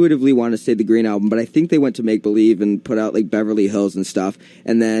intuitively want to say the Green Album, but I think they went to Make Believe and put out like Beverly Hills and stuff,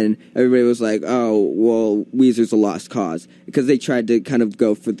 and then everybody was like, oh, well, Weezer's a lost cause, because they tried to kind of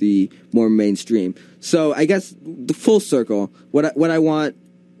go for the more mainstream. So I guess the full circle, what I want,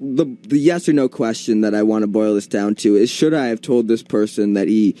 the yes or no question that I want to boil this down to is, should I have told this person that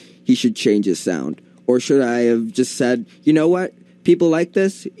he should change his sound? Or should I have just said, you know what, people like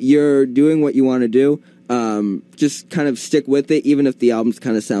this, you're doing what you want to do, just kind of stick with it, even if the albums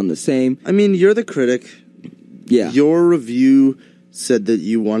kind of sound the same. I mean, you're the critic. Yeah. Your review said that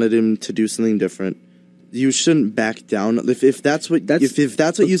you wanted him to do something different. You shouldn't back down. If that's what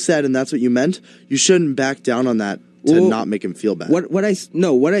you said and that's what you meant, you shouldn't back down on that to not make him feel bad.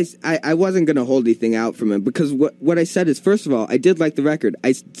 I wasn't going to hold anything out from him, because what I said is, first of all, I did like the record.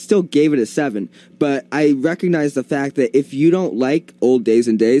 I still gave it a 7, but I recognize the fact that if you don't like Old Days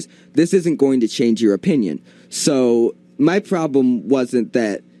and Days, this isn't going to change your opinion. So my problem wasn't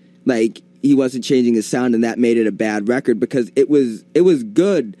that, like, he wasn't changing his sound and that made it a bad record, because it was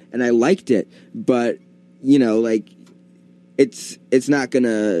good and I liked it, but, you know, like, it's not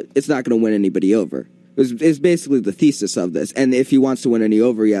gonna win anybody over. It's basically the thesis of this. And if he wants to win any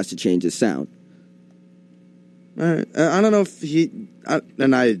over, he has to change his sound. All right. I don't know if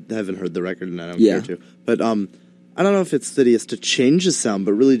and I haven't heard the record, and I don't care to. But I don't know if it's that he has to change his sound,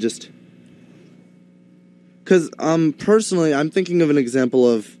 but really just because personally, I'm thinking of an example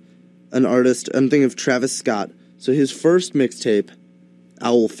of an artist. I'm thinking of Travis Scott. So his first mixtape,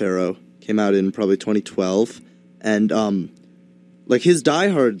 Owl Pharaoh, came out in probably 2012, and like his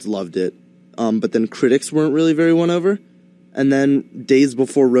diehards loved it, but then critics weren't really very won over. And then Days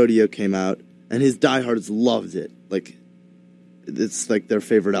Before Rodeo came out, and his diehards loved it. Like, it's like their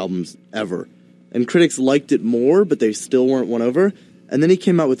favorite albums ever. And critics liked it more, but they still weren't won over. And then he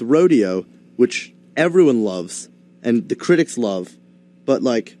came out with Rodeo, which everyone loves, and the critics love, but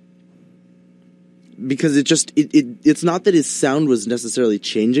like, because it's not that his sound was necessarily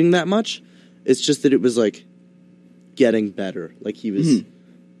changing that much, it's just that it was like getting better. Like he was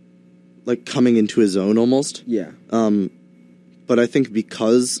like coming into his own almost. Yeah. But I think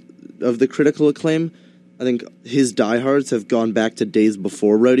because of the critical acclaim, I think his diehards have gone back to Days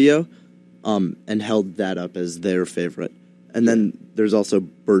Before Rodeo, and held that up as their favorite. And then there's also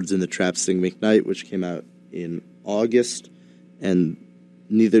Birds in the Trap Sing McKnight, which came out in August, and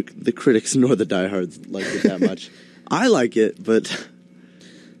neither the critics nor the diehards liked it that much. I like it, but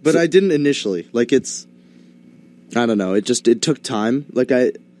I didn't initially. Like, it's, I don't know, it took time. Like,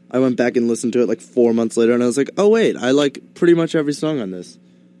 I went back and listened to it like 4 months later, and I was like, oh wait, I like pretty much every song on this.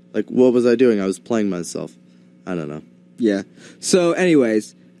 Like, what was I doing? I was playing myself. I don't know. Yeah. So,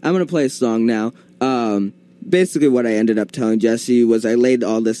 anyways, I'm going to play a song now. Basically what I ended up telling Jesse was I laid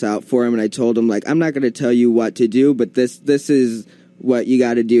all this out for him, and I told him, like, I'm not going to tell you what to do, but this is what you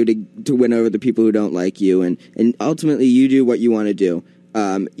got to do to win over the people who don't like you, and ultimately you do what you want to do.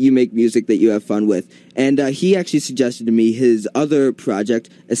 You make music that you have fun with. And he actually suggested to me his other project,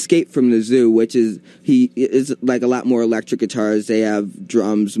 Escape from the Zoo, which is like a lot more electric guitars. They have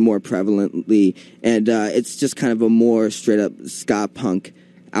drums more prevalently, and it's just kind of a more straight-up ska punk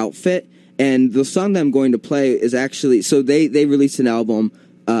outfit. And the song that I'm going to play is actually... So they released an album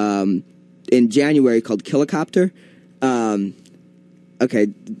in January called Killicopter. Okay,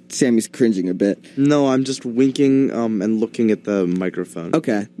 Sammy's cringing a bit. No, I'm just winking and looking at the microphone.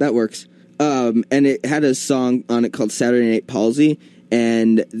 Okay, that works. And it had a song on it called Saturday Night Palsy,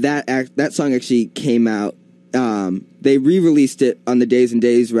 and that song actually came out. They re-released it on the Days and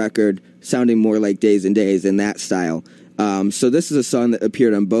Days record, sounding more like Days and Days in that style. So this is a song that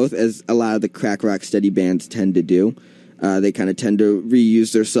appeared on both, as a lot of the crack rock steady bands tend to do. They kind of tend to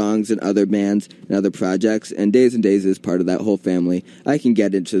reuse their songs in other bands and other projects, and Days and Days is part of that whole family. I can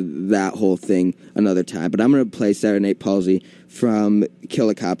get into that whole thing another time, but I'm going to play Saturday Night Palsy from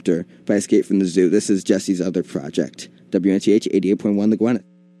Killicopter by Escape from the Zoo. This is Jesse's other project, WNTH 88.1 The Gwyneth.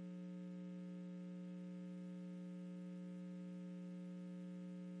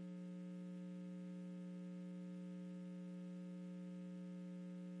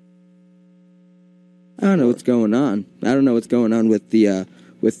 I don't know what's going on. I don't know what's going on with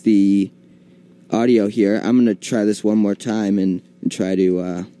the audio here. I'm going to try this one more time and try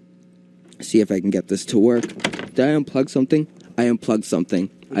to see if I can get this to work. Did I unplug something? I unplugged something.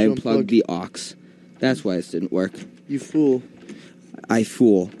 I unplugged the aux. That's why this didn't work. You fool. I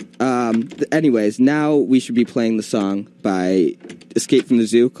fool. Anyways, now we should be playing the song by Escape from the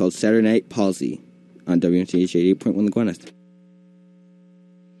Zoo called Saturday Night Palsy on WNTH 88.1 The Gwyneth.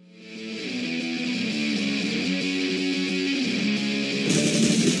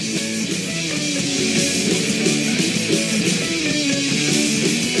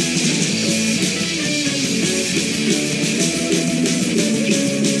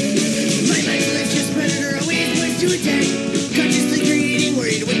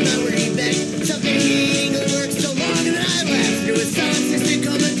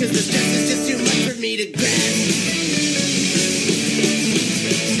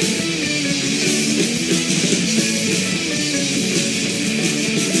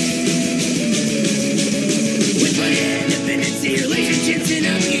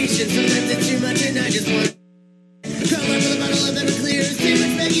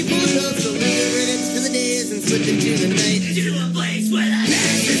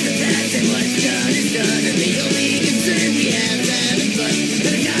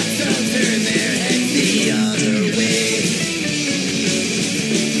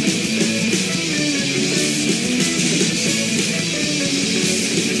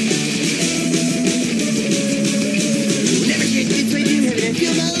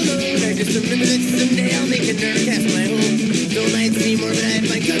 Someday I'll make a nerd cast my home. Don't nights anymore, but I have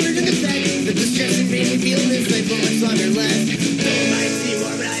my covered in the fact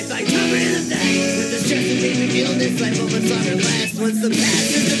 'cause the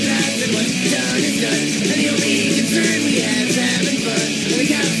past is the past and what's done is done. And the only concern we have is having fun. And the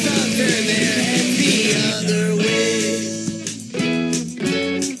cops all turn their heads the other way.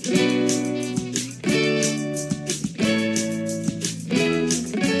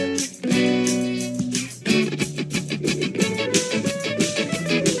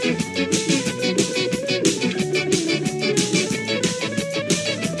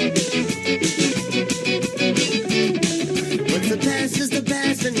 What's the past is the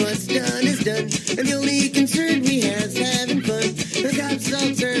past and what's done is done. And the only concern we have is having fun. The cops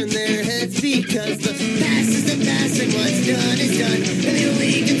all turn their heads because the past is the past and what's done is done. And the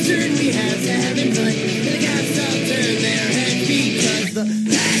only concern we have is having fun. And the cops all turn their heads because the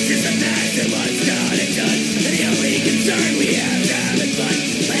past is the past and what's done is done. And the only concern we have is having fun.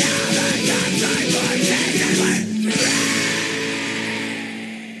 But all the cops are voices and we're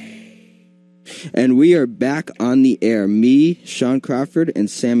And we are back on the air. Me, Sean Crawford, and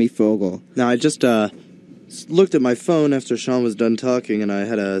Sammy Fogel. Now, I just looked at my phone after Sean was done talking, and I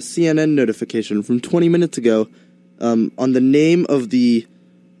had a CNN notification from 20 minutes ago on the name of the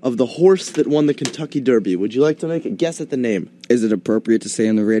horse that won the Kentucky Derby. Would you like to make a guess at the name? Is it appropriate to say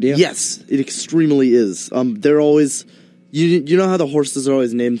on the radio? Yes, it extremely is. They're always... You know how the horses are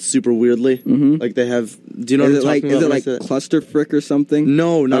always named super weirdly? Mm-hmm. Like they have... Do you know Is what I'm it talking like, about? is it when I like say that? cluster frick or something?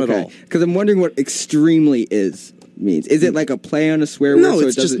 No, not at all. Because I'm wondering what extremely means. Is it like a play on a swear word? No, so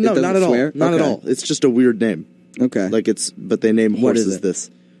it's it just... doesn't, No, it doesn't not at all. swear? Not at Okay. all. It's just a weird name. Okay. Like it's... But they name What is horses it? this.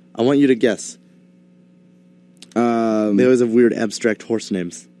 I want you to guess. They always have weird abstract horse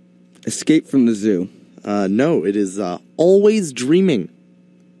names. Escape from the Zoo. No, it is Always Dreaming.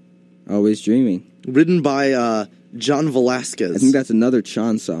 Always Dreaming. Written by John Velasquez. I think that's another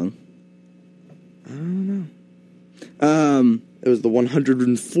Chon song. It was the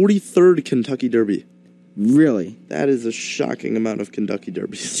 143rd Kentucky Derby. Really? That is a shocking amount of Kentucky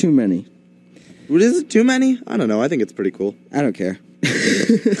Derbies. Too many. Is it too many? I don't know. I think it's pretty cool. I don't care.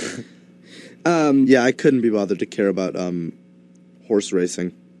 Yeah, I couldn't be bothered to care about horse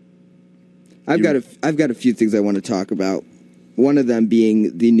racing. I've got a few things I want to talk about. One of them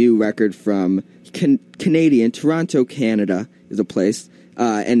being the new record from Canadian Toronto, Canada is a place,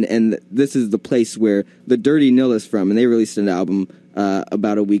 and this is the place where the Dirty Nil is from, and they released an album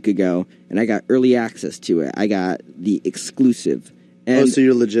about a week ago, and I got early access to it. I got the exclusive. And So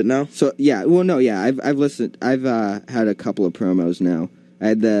you're legit now? So yeah, well no, yeah, I've listened. I've had a couple of promos now. I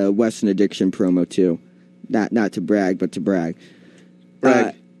had the Western Addiction promo too, not to brag, but to brag.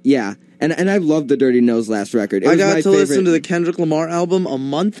 Brag. Yeah. And I loved the Dirty Nil's last record. It I was got my to listen favorite- to the Kendrick Lamar album a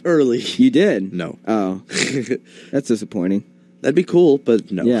month early. You did? No. Oh, that's disappointing. That'd be cool,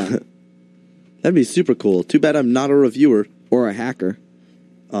 but no. Yeah. That'd be super cool. Too bad I'm not a reviewer. Or a hacker.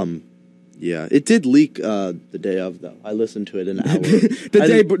 Yeah, it did leak the day of, though. I listened to it an hour.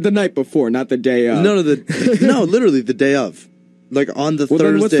 The night before, not the day of. No, literally the day of. Like on the Well,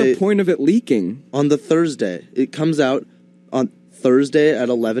 Thursday. then what's the point of it leaking? On the Thursday. It comes out on Thursday at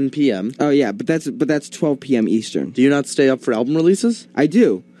 11 p.m. Oh yeah, but that's 12 p.m. Eastern. Do you not stay up for album releases? I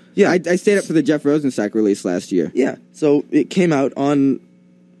do. Yeah. I stayed up for the Jeff Rosenstock release last year. Yeah. So it came out on,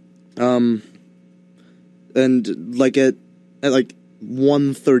 and like at like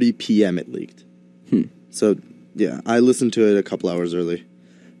 1:30 p.m. it leaked. So yeah, I listened to it a couple hours early.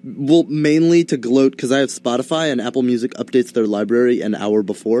 Well, mainly to gloat because I have Spotify and Apple Music updates their library an hour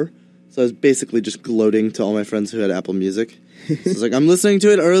before. So I was basically just gloating to all my friends who had Apple Music. So I was like, I'm listening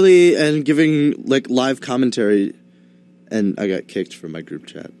to it early and giving like live commentary, and I got kicked from my group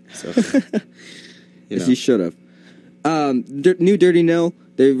chat. So Yes, you should have. New Dirty Nil.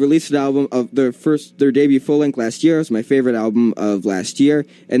 They released an album of their debut full length last year. It was my favorite album of last year,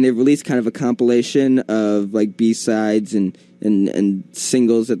 and they released kind of a compilation of like B-sides and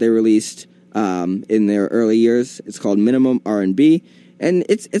singles that they released in their early years. It's called Minimum R&B, and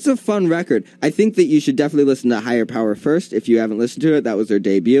it's a fun record. I think that you should definitely listen to Higher Power first if you haven't listened to it. That was their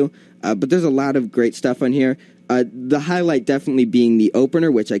debut, but there's a lot of great stuff on here. The highlight definitely being the opener,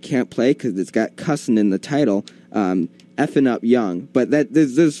 which I can't play because it's got cussing in the title. Effing Up Young, but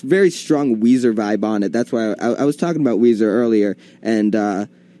there's this very strong Weezer vibe on it. That's why I was talking about Weezer earlier, and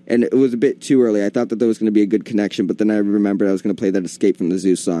it was a bit too early. I thought that there was going to be a good connection, but then I remembered I was going to play that Escape from the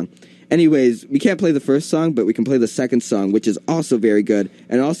Zoo song. Anyways, we can't play the first song, but we can play the second song, which is also very good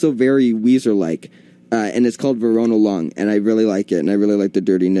and also very Weezer-like, and it's called Verona Lung, and I really like it, and I really like the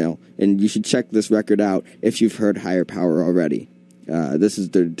Dirty Nil, and you should check this record out if you've heard Higher Power already. This is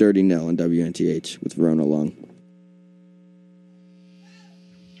the Dirty Nil on WNTH with Verona Lung.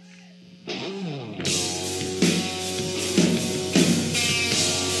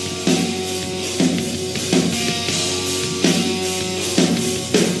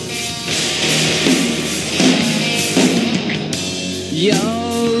 You're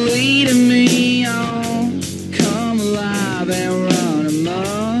leading me on. Come alive and run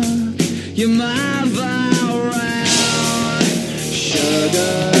amok. You're my viral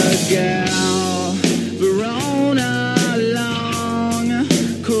sugar girl. Verona long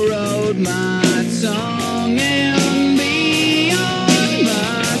corrode my tongue and be on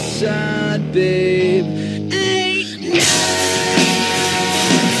my side, babe. Ain't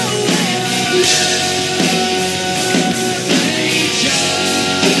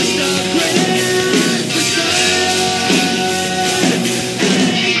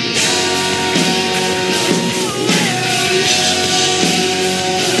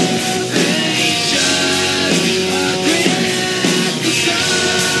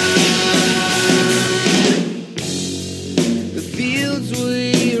the fields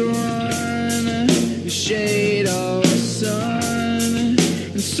we run, the shade of the sun,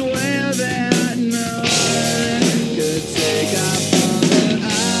 and swear that no one could take our fun. But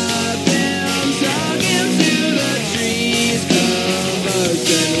I've been talking to the trees,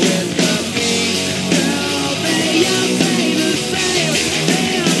 conversing with the bees. Girl, they all say the same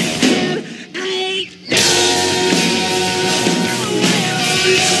thing, and I ain't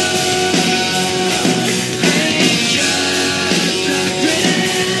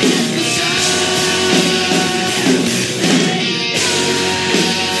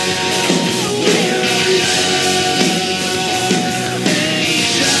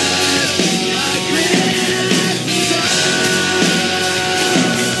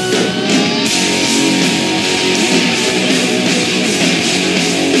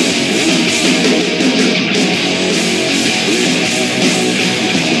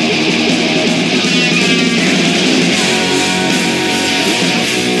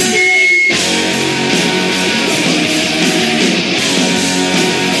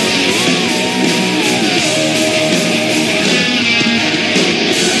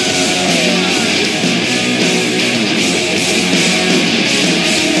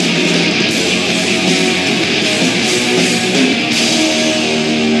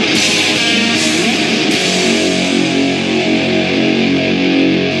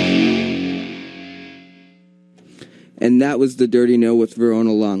And that was The Dirty No with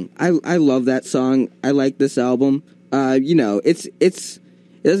Verona Long. I love that song. I like this album. You know, it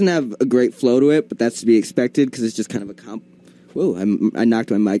doesn't have a great flow to it, but that's to be expected because it's just kind of a Whoa, I knocked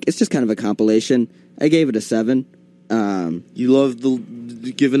my mic. It's just kind of a compilation. I gave it a 7. You love the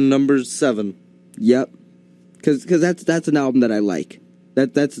given number 7. Yep, because that's an album that I like.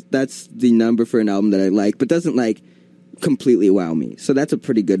 That's the number for an album that I like, but doesn't like completely wow me. So that's a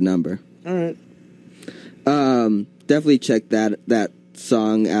pretty good number. All right. Definitely check that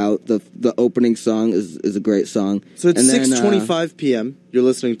song out. The opening song is a great song. So it's And then, 6:25 p.m. You're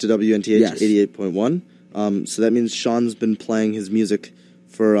listening to WNTH Yes. 88.1. So that means Sean's been playing his music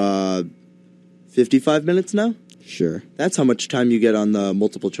for 55 minutes now? Sure. That's how much time you get on the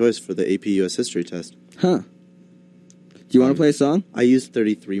multiple choice for the AP US History test. Huh. Do you want to play a song? I used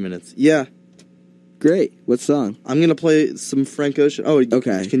 33 minutes. Yeah. Great. What song? I'm going to play some Frank Ocean. Oh,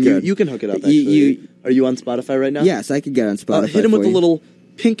 Okay, Can good. you can hook it up, actually. Are you on Spotify right now? Yes, I could get on Spotify. Hit him with for a you. little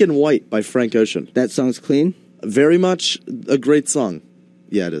Pink and White by Frank Ocean. That song's clean? Very much a great song.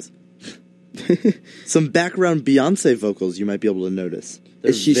 Yeah, it is. Some background Beyonce vocals you might be able to notice.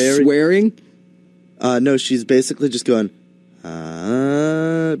 They're Is she very- swearing? No, she's basically just going,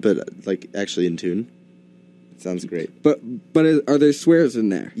 but like actually in tune. It sounds great. But are there swears in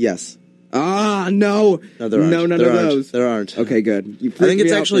there? Yes. Ah, no. No, there aren't. No, none There of aren't. those. There aren't. Okay, good. You I think freaked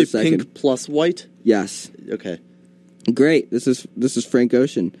it's me out actually for a second. pink plus white. Yes. Okay. Great. This is Frank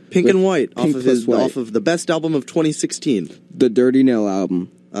Ocean. Pink with and White Pink plus White. off of the best album of 2016. The Dirty No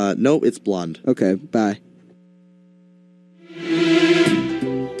album. No, it's Blonde. Okay, bye.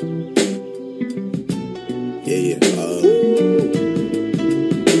 Yeah.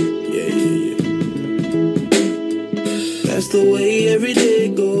 That's the way every day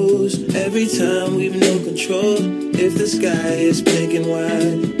goes. Every time we've no control. If the sky is pink and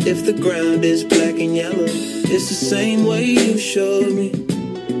white, if the ground is black and yellow, it's the same way you showed me.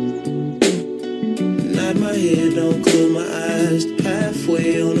 Nod my head, don't close my eyes.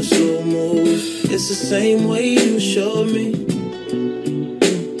 Halfway on a slow move. It's the same way you showed me.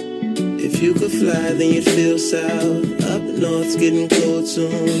 If you could fly, then you'd feel south. Up north's getting cold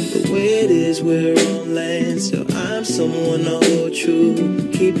soon. The way it is, we're on land. So I'm someone to hold true.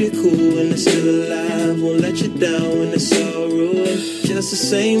 Keep you cool when it's still alive. Won't let you down when it's all ruined. Just the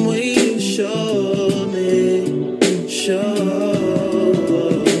same way you showed me. Showed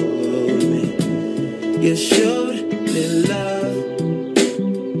me. You showed me love.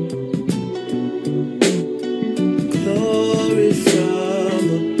 Glory from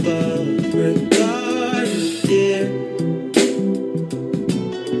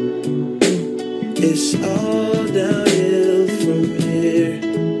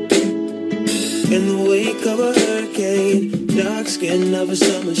In the wake of a hurricane, dark skin of a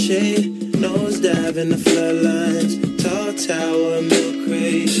summer shade, nose dive in the floodlines, tall tower, milk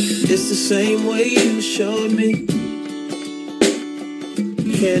crate. It's the same way you showed me.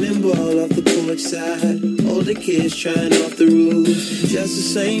 Cannonball off the porch side, older kids trying off the roof. Just the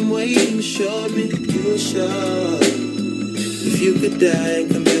same way you showed me, you were sure. If you could die and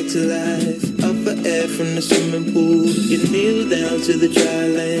come back to life, up for air from the swimming pool, you kneel down to the dry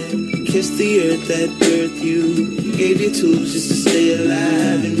land, kiss the earth that birthed you, gave you tools just to stay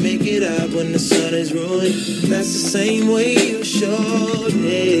alive and make it out when the sun is ruined. That's the same way you showed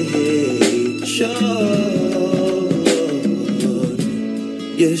me,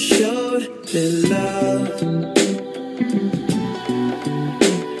 you showed me love.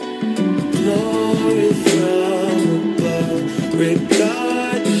 Glory from above,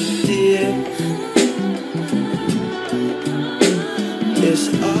 regard, dear. It's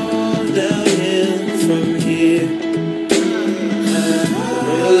all downhill from here.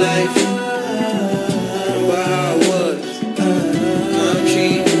 Real life, remember how it was. I'm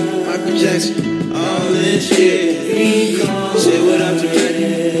King, Michael Jackson, all this shit. Say what up to Ready,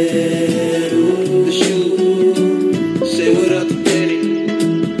 the shoe. Say what up to Danny.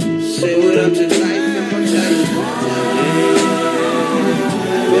 Say what up to life and mortality.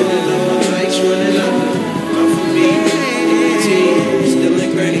 Living on my bikes running up. Not for me, still in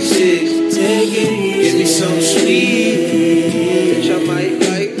Granny 6. Take it easy. Give me some sweet. Bitch, I might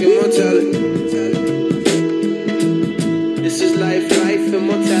like immortality. This is life,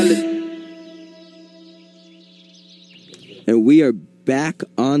 immortality. And we are back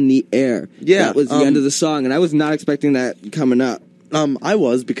on the air. Yeah, That was the end of the song, and I was not expecting that coming up. I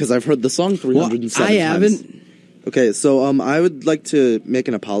was, because I've heard the song 307 times. I haven't. Okay, so I would like to make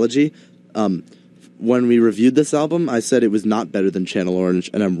an apology. When we reviewed this album, I said it was not better than Channel Orange,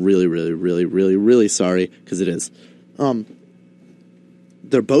 and I'm really, really, really, really, really sorry, because it is.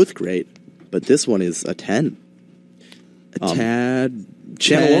 They're both great, but this one is a 10. A tad.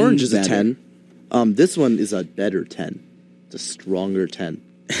 Channel Orange is better. a 10. This one is a better 10. It's a stronger 10.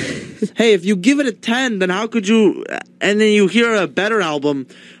 Hey, if you give it a 10, then how could you... And then you hear a better album,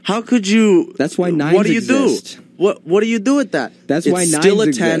 how could you... That's why 9s What do you exist. do? What do you do with that? That's it's why 9s still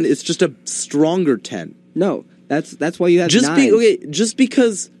a 10. exist. It's just a stronger 10. No, that's why you have Just 9s. just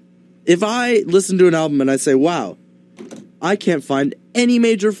because if I listen to an album and I say, wow, I can't find any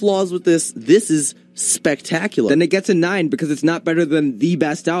major flaws with this. This is spectacular. Then it gets a 9 because it's not better than the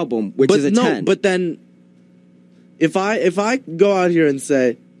best album, which is a 10. But then if I go out here and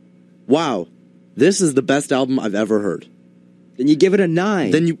say, wow, this is the best album I've ever heard. Then you give it a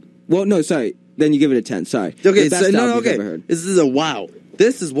 9. Then you... Well, no, sorry. Then you give it a 10, sorry. Okay, The best so, no, album you've okay. ever heard. This is a wow.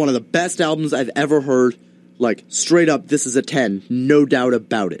 This is one of the best albums I've ever heard. Like, straight up, this is a 10. No doubt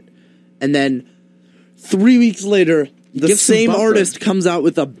about it. And then 3 weeks later, the give some same buffer. artist comes out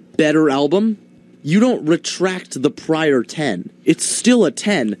with a better album. You don't retract the prior 10. It's still a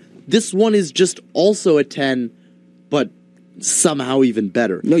 10. This one is just also a 10, but somehow even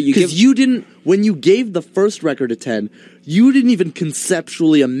better. No, you Because give- you didn't... When you gave the first record a 10, you didn't even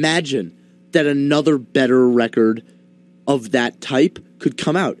conceptually imagine that another better record of that type could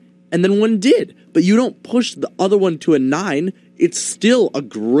come out. And then one did. But you don't push the other one to a 9. It's still a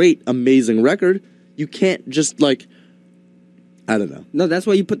great, amazing record. You can't just, like... I don't know. No, that's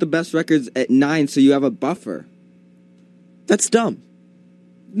why you put the best records at 9 so you have a buffer. That's dumb.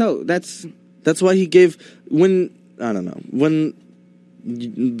 No, that's... That's why he gave... When... I don't know. When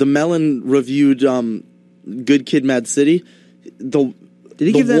the Melon reviewed Good Kid, Mad City... Did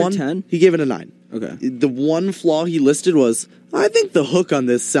he give that a 10? He gave it a 9. Okay. The one flaw he listed was, I think the hook on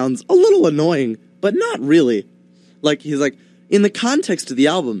this sounds a little annoying, but not really. Like, he's like, in the context of the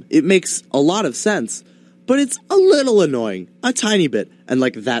album, it makes a lot of sense, but it's a little annoying. A tiny bit. And,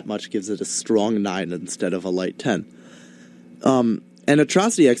 like, that much gives it a strong 9 instead of a light 10. And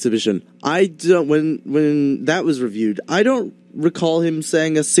Atrocity Exhibition, I don't, when that was reviewed, I don't recall him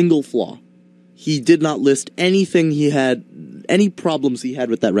saying a single flaw. He did not list anything he had, any problems he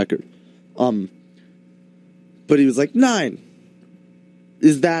had with that record. But he was like, 9.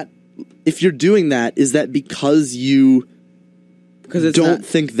 Is that, if you're doing that, is that because you Because don't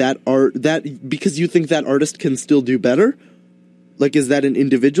think because you think that artist can still do better? Like, is that an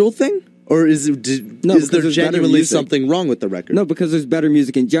individual thing? Or is No, is because there there's better genuinely music. something wrong with the record? No, because there's better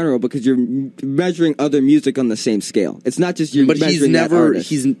music in general, because you're measuring other music on the same scale. It's not just you're But measuring that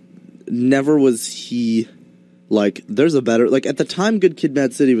artist. Like, there's a better, like, at the time Good Kid,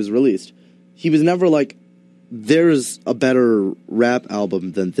 Mad City was released, he was never like, there's a better rap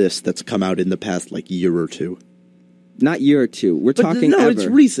album than this that's come out in the past, like, year or two. not year or two. We're But talking no, ever. it's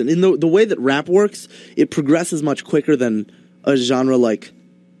recent. In the way that rap works, it progresses much quicker than a genre like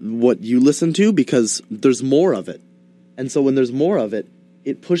what you listen to because there's more of it. And so when there's more of it,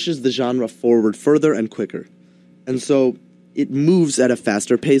 it pushes the genre forward further and quicker. And so it moves at a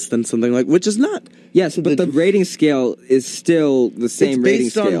faster pace than something like, which is not. Yes, but the rating scale is still the same rating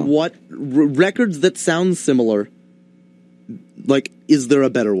It's scale. based on what records that sound similar. Like, is there a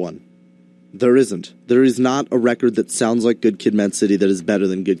better one? There isn't. There is not a record that sounds like Good Kid, Mad City that is better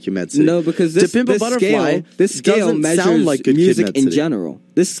than Good Kid, Mad City. No, because To Pimp a Butterfly this scale doesn't measures sound like Good Kid, music Mad in City. general.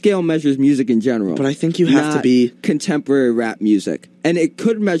 This scale measures music in general. But I think you have to not be contemporary rap music, and it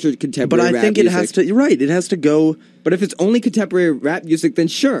could measure But contemporary. I rap think it music. has to. You're right. It has to go. But if it's only contemporary rap music, then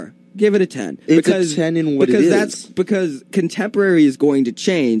sure, give it a 10. It's a 10 in what it because is. That's because contemporary is going to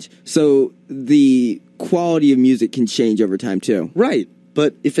change, so the quality of music can change over time too. Right.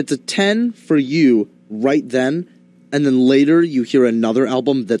 But if it's a 10 for you right then, and then later you hear another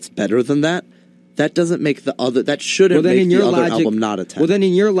album that's better than that, that doesn't make the other. That shouldn't make the other album not a 10. Well, then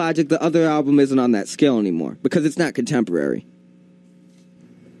in your logic, the other album isn't on that scale anymore because it's not contemporary.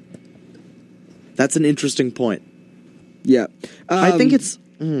 That's an interesting point. Yeah, I think it's.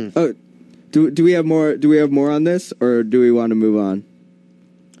 Oh, do we have more? Do we have more on this, or do we want to move on?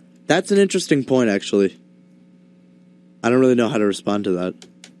 That's an interesting point, actually. I don't really know how to respond to that.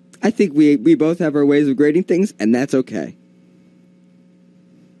 I think we both have our ways of grading things, and that's okay.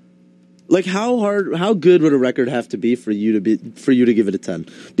 Like, how good would a record have to be for you to give it a 10?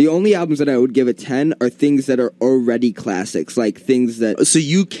 The only albums that I would give a 10 are things that are already classics, like things that So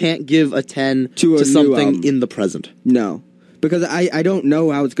you can't give a 10 To a to new something album. in the present. no, because I don't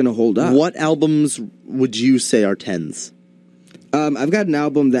know how it's going to hold up. What albums would you say are 10s? I've got an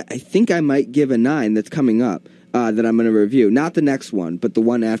album that I think I might give a 9 that's coming up. That I'm going to review. Not the next one, but the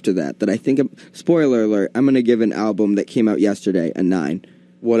one after that. That I think, spoiler alert, I'm going to give an album that came out yesterday a 9.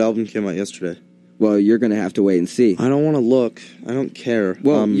 What album came out yesterday? Well, you're going to have to wait and see. I don't want to look. I don't care.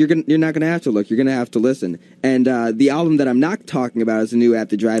 Well, you're not going to have to look. You're going to have to listen. And the album that I'm not talking about is the new At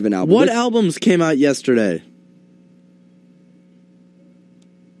the Drive-In album. What Which- albums came out yesterday?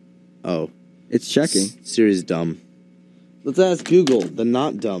 Oh. It's checking. Siri's dumb. Let's ask Google, the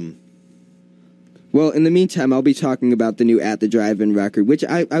not dumb. Well, in the meantime, I'll be talking about the new At the Drive-In record, which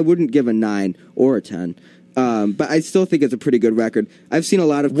I wouldn't give a 9 or a 10. But I still think it's a pretty good record. I've seen a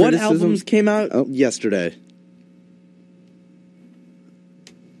lot of What criticism. albums came out Oh. yesterday?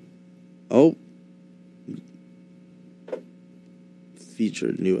 Oh.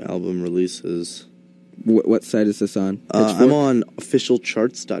 Featured new album releases. What site is this on? I'm Pitchfork? on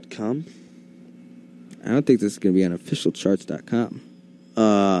officialcharts.com. I don't think this is going to be on officialcharts.com.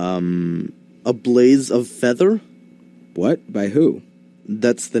 A Blaze of Feather? What? By who?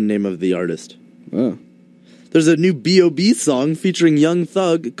 That's the name of the artist. Oh. There's a new B.O.B. song featuring Young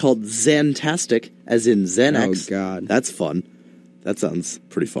Thug called Xantastic, as in Xanax. Oh, God. That's fun. That sounds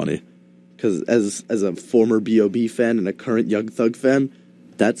pretty funny. Because as a former B.O.B. fan and a current Young Thug fan,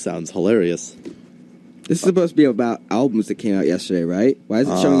 that sounds hilarious. This is supposed to be about albums that came out yesterday, right? Why is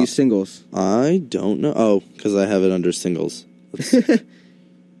it showing you singles? I don't know. Oh, because I have it under singles.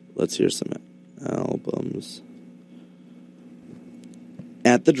 Let's hear some albums.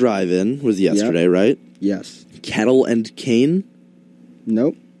 At the Drive-In was yesterday, right? Yes. Cattle and Cane,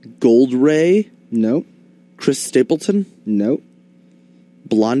 Nope. Gold Ray, Nope. Chris Stapleton, Nope.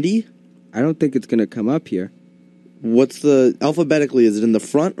 Blondie. I don't think it's going to come up here. What's the alphabetically? Is it in the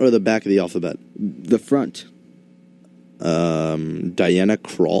front or the back of the alphabet? The front. Diana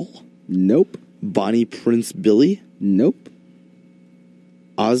Krall, Nope. Bonnie Prince Billy, Nope.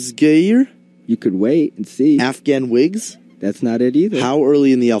 Osgeir, You could wait and see. Afghan Wigs. That's not it either. How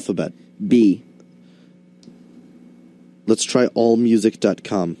early in the alphabet? B. Let's try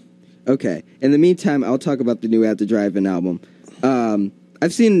allmusic.com. Okay. In the meantime, I'll talk about the new At the Drive-In album.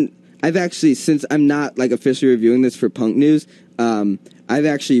 I've actually, since I'm not like officially reviewing this for Punk News, I've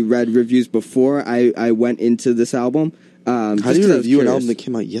actually read reviews before I went into this album. How do you review an album that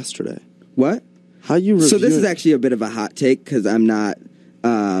came out yesterday? What? How do you review So this is actually a bit of a hot take because I'm not.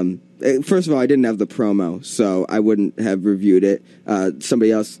 First of all, I didn't have the promo, so I wouldn't have reviewed it.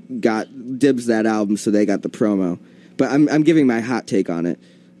 Somebody else got dibs that album, so they got the promo. But I'm giving my hot take on it.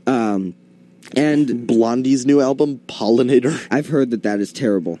 And Blondie's new album, Pollinator. I've heard that is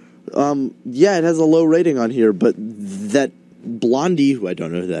terrible. Yeah, it has a low rating on here, but that Blondie, who I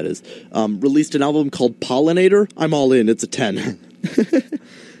don't know who that is, released an album called Pollinator. I'm all in. It's a 10.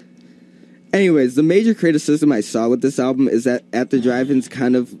 Anyways, the major criticism I saw with this album is that At the Drive-In's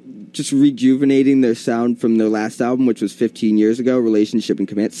kind of just rejuvenating their sound from their last album, which was 15 years ago, Relationship and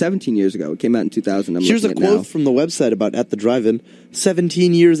Command. 17 years ago. It came out in 2000. Here's a quote from the website about At the Drive-In.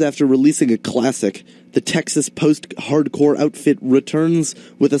 17 years after releasing a classic, the Texas post-hardcore outfit returns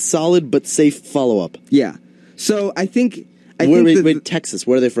with a solid but safe follow-up. Yeah. So I think... Wait, Texas.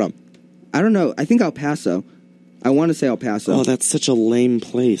 Where are they from? I don't know. I think El Paso. I want to say El Paso. Oh, that's such a lame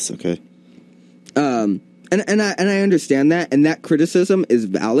place. Okay. And I understand that, and that criticism is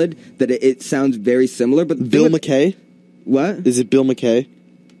valid, that it sounds very similar, but... Bill McKay? What? Is it Bill McKay?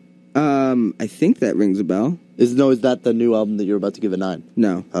 I think that rings a bell. Is that the new album that you're about to give a 9?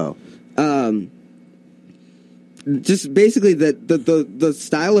 No. Oh. Just basically the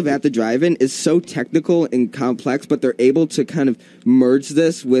style of At the Drive-In is so technical and complex, but they're able to kind of merge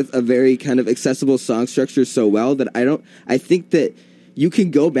this with a very kind of accessible song structure so well that I think that you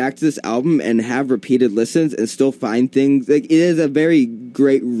can go back to this album and have repeated listens and still find things. Like, it is a very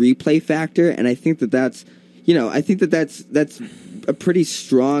great replay factor, and I think that's a pretty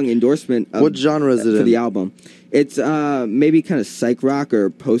strong endorsement of, what genre is it for in? the album. It's maybe kind of psych rock or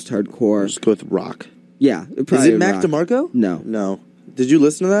post-hardcore. Just go with rock. Yeah. Is it Mac DeMarco? No. No. Did you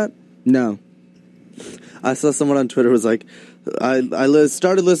listen to that? No. I saw someone on Twitter was like, I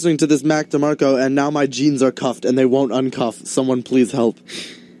started listening to this Mac DeMarco, and now my jeans are cuffed, and they won't uncuff. Someone please help.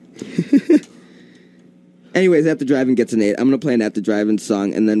 Anyways, At the Drive-In gets an 8. I'm going to play an At the Drive-In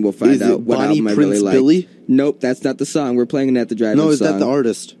song, and then we'll find Is out it what Bonnie album I Prince really like. Billy? Nope, that's not the song. We're playing an At the Drive-In song. No, is that the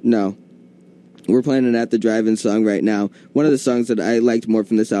artist? No. We're playing an At the Drive-In song right now. One of the songs that I liked more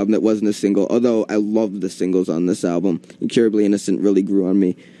from this album that wasn't a single, although I loved the singles on this album. Incurably Innocent really grew on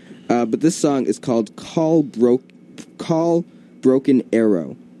me. But this song is called Call Broken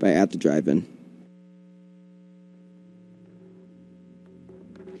Arrow by At the Drive-In.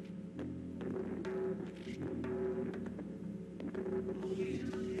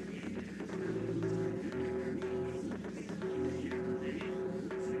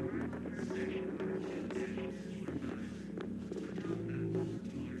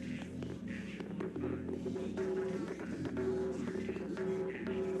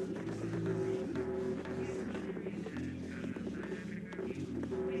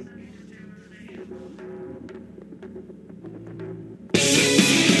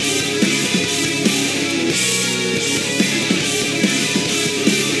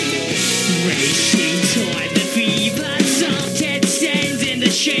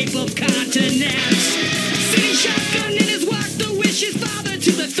 Shape of continents. Sitting shotgun in his walk to wish his father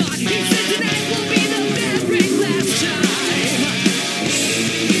to the thought. He said tonight will be the very last time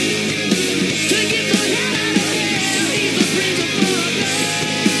to get the hell out of here. He's the prince of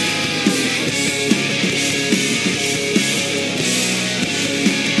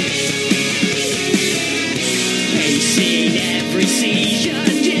He's seen every seizure,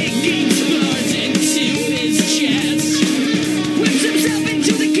 digging spurs into his chest. Whips himself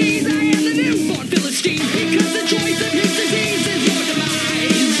into the keys. I am the newborn Philistine, because the choice of his disease is your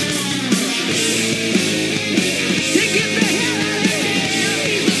demise. Take him the hell out of here.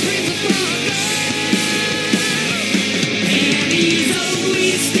 He's the prince of and he's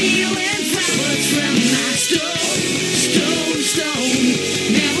always stealing flowers from my stone.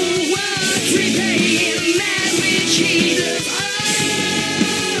 Never once repaying that which he does.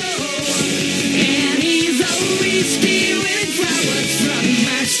 And he's always stealing flowers from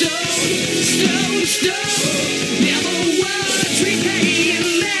my stone. Never once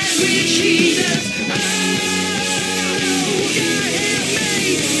repaying that which he does. Oh, God help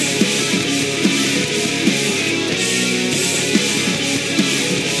me.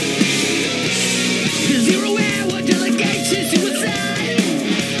 'Cause you're aware what delegates his suicide.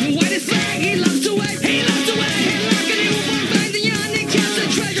 White is flag, he loves to wait. He loves to wait. And like a newborn finds the uncast the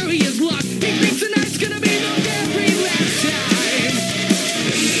treasure he has lost. He thinks the night's gonna be the very last time.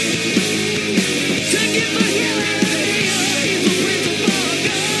 Take it the hell out of here. He's the prince of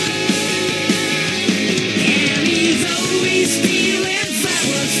and he's always stealing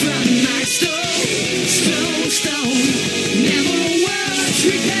flowers from my stone. Never once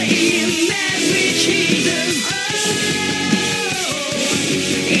repaying that which he does.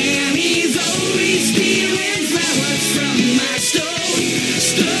 And he's always stealing flowers from my stone.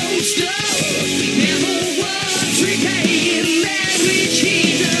 Never once repaying that which he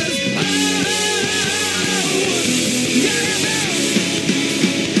does.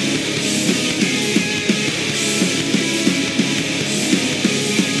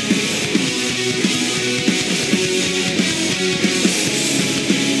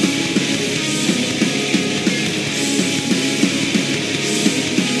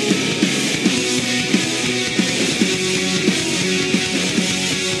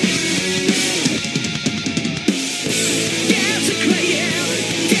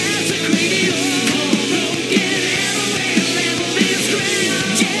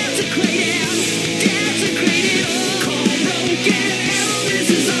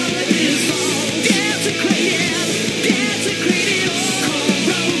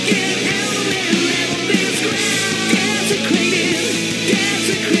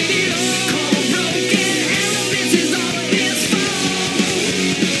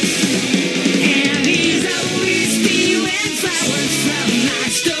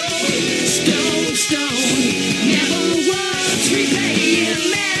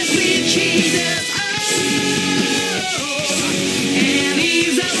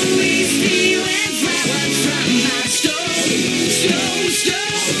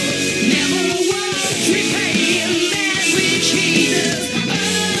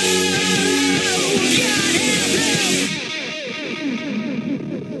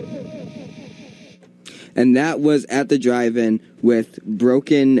 and that was at the drive-in with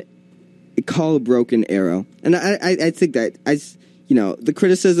Broken Arrow. And I think that, the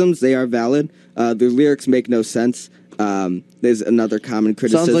criticisms, they are valid. The lyrics make no sense. There's another common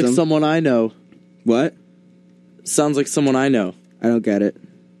criticism. Sounds like someone I know. What? Sounds like someone I know. I don't get it.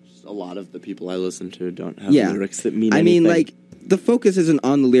 A lot of the people I listen to don't have lyrics that mean anything. I mean, like, the focus isn't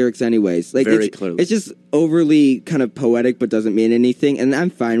on the lyrics anyways. Like, Very clearly. It's just overly kind of poetic but doesn't mean anything, and I'm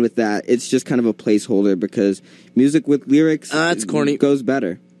fine with that. It's just kind of a placeholder because music with lyrics it's corny. Goes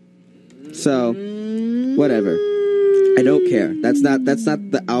better. So, whatever. I don't care. That's not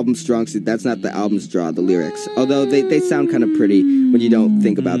the album's strong suit. That's not the album's draw, the lyrics. Although they sound kind of pretty when you don't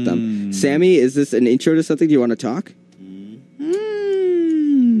think about them. Sammy, is this an intro to something? Do you want to talk?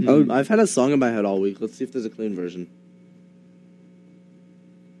 Oh, I've had a song in my head all week. Let's see if there's a clean version.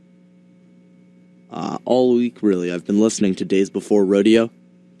 All week, really, I've been listening to Days Before Rodeo,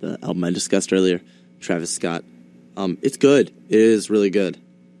 the album I discussed earlier, Travis Scott. It's good. It is really good.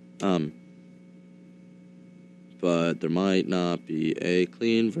 But there might not be a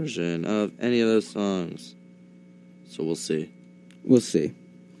clean version of any of those songs. So we'll see. We'll see.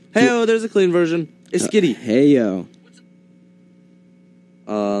 Hey-oh, there's a clean version. It's Skitty. Hey-yo.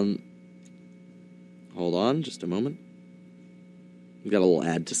 Hold on, just a moment. We've got a little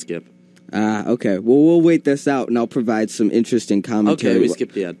ad to skip. Okay. Well, we'll wait this out, and I'll provide some interesting commentary. Okay, we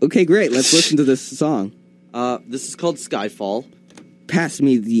skipped the ad. Okay, great. Let's listen to this song. This is called Skyfall. Pass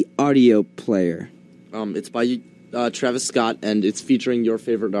me the audio player. It's by Travis Scott, and it's featuring your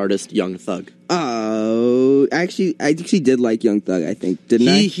favorite artist, Young Thug. Oh, I actually did like Young Thug, I think, didn't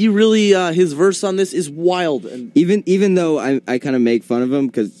I? He really, his verse on this is wild. And even though I kind of make fun of him,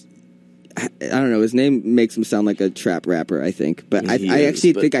 because, I don't know, his name makes him sound like a trap rapper, I think. But I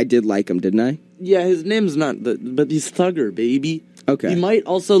think I did like him, didn't I? Yeah, his name's not, but he's Thugger, baby. Okay. He might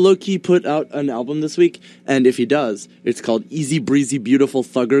also low-key put out an album this week, and if he does, it's called Easy Breezy Beautiful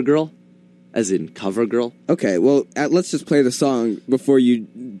Thugger Girl. As in cover girl. Okay, well, let's just play the song before you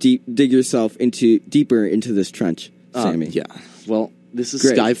dig yourself deeper into this trench, Sammy. Yeah. Well, this is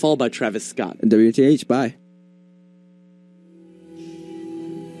Great. Skyfall by Travis Scott. And WTH, bye.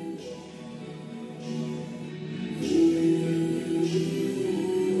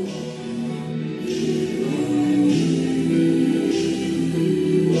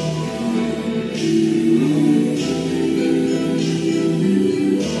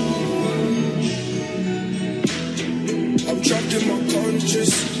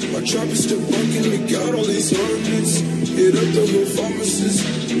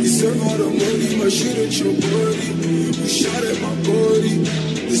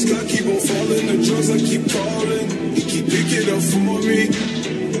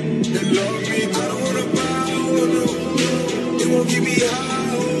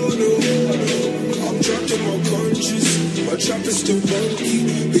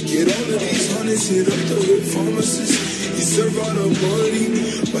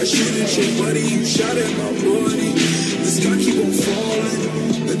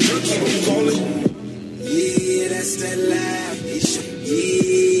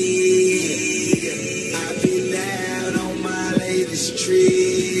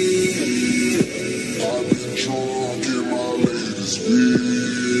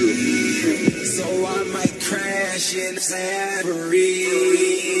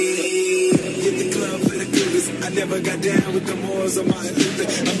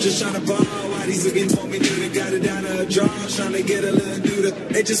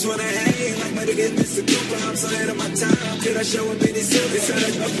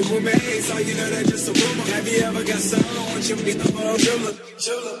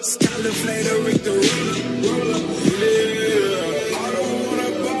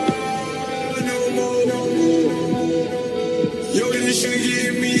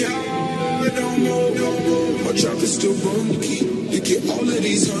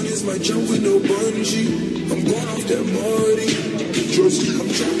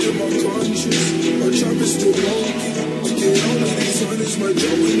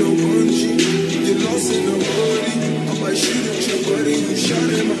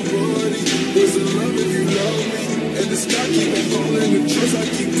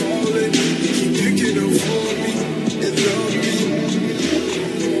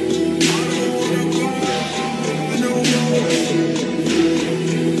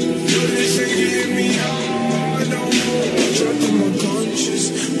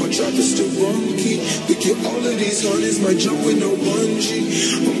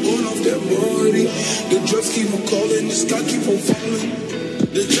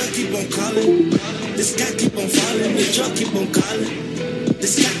 The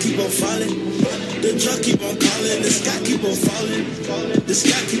sky keep on falling. The truck keep on calling. The sky keep on falling. The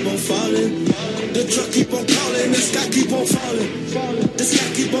sky keep on falling. The truck keep on calling. The sky keep on falling. The sky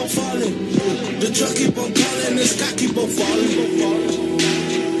keep on falling. The truck keep on calling. The sky keep on falling.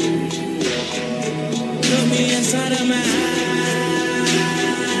 Look me inside of my eyes.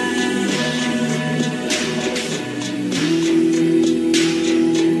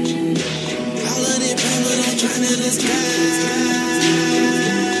 All of the people don't try to disguise.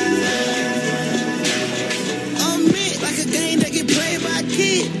 I'm meant like a game that get played by a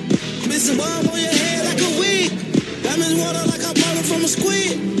kid. Missing bomb on your head like a wig. Diamonds water like I bought it from a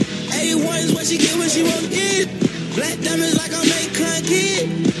squid. A1 is what she get when she won't get. Black diamonds like I make cunt kid.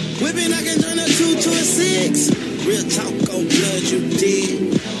 Whipping, I can turn a 2 to a 6. Real talk on blood, you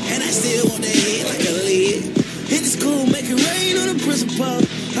did. And I still want that head like a lid. Hit the school, make it rain on the principal.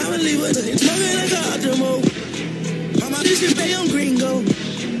 I'ma leave with it, smoking like a Optimo. On my dishes, they on gringo.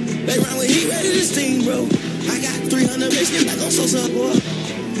 They run with heat, ready to steam, bro. I got 300 bitches back on Sosa, boy.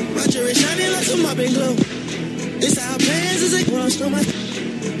 My jewelry shining like some mopping glow. It's our pants as they crushed on my.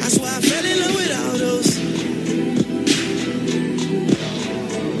 I swear I fell in love with all those.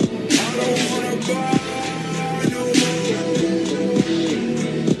 I don't wanna buy no more.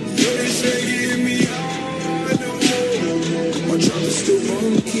 They say give me high no more. My trap is still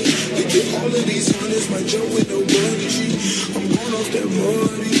monkey. They get all of these hundreds, my jump with no bungee. I'm going off that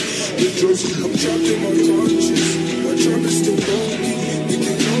money. The drugs, I'm trapped in my conscience. My trap is still monkey. They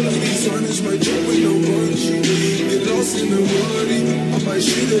get all of these hundreds, my jump with no bungee. Get lost in the money. I might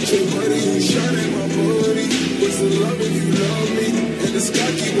shoot at your buddy who shot at my body. What's the love if you love me? And the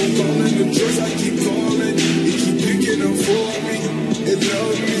sky keep on falling, the drugs I keep calling. They keep picking up for me and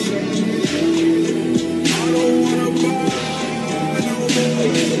love me. I don't wanna buy no more.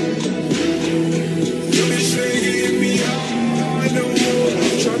 You be shaking me high no more.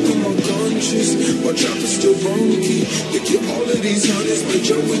 I'm trapped in my conscience, my trap is still funky. They get all of these hundreds, my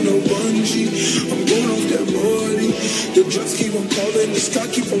jump with no bungee. I'm going off that money. The drugs keep on calling, the sky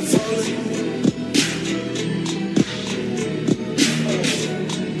keep on falling.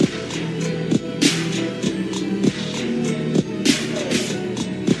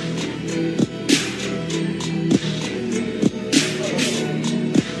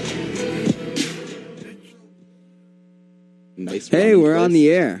 Nice. Hey, we're on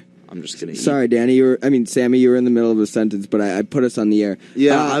the air. I'm just kidding. Sorry, Danny. Sammy, you were in the middle of a sentence, but I put us on the air.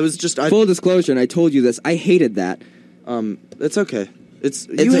 Yeah, I was just. Full disclosure, and I told you this. I hated that. It's okay.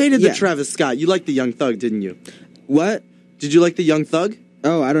 You hated the Travis Scott. You liked the Young Thug, didn't you? What? Did you like the Young Thug?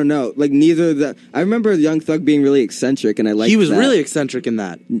 Oh, I don't know. Like neither of the. I remember Young Thug being really eccentric, and I liked. He was that. really eccentric in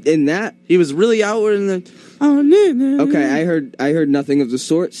that. In that, he was really outward in the. Okay, I heard nothing of the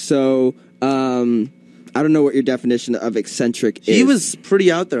sort. So, I don't know what your definition of eccentric is. He was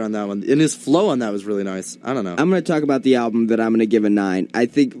pretty out there on that one, and his flow on that was really nice. I don't know. I'm going to talk about the album that I'm going to give a 9. I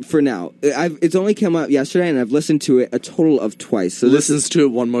think for now, it's only come out yesterday, and I've listened to it a total of twice. So listens to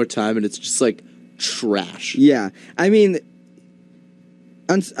it one more time, and it's just like trash. Yeah, I mean,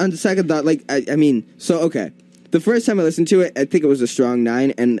 on second thought, like I mean, so okay. The first time I listened to it, I think it was a strong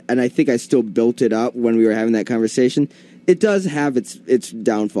 9, and I think I still built it up when we were having that conversation. It does have its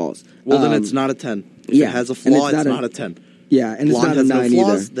downfalls. Well, then it's not a 10. If it has a flaw, it's not a 10. Yeah, and Blonde it's not a 9 has no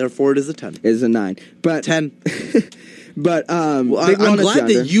flaws, either. Therefore, it is a 10. It is a 9. But 10. But well, I'm glad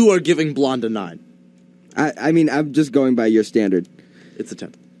that you are giving Blonde a 9. I mean, I'm just going by your standard. It's a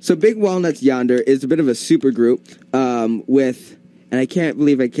 10. So Big Walnuts Yonder is a bit of a super group with, and I can't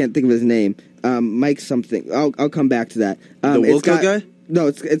believe I can't think of his name. Mike something. I'll come back to that. The Wilco guy? No,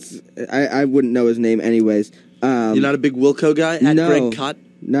 it's I wouldn't know his name anyways. You're not a big Wilco guy? No, Greg Kot?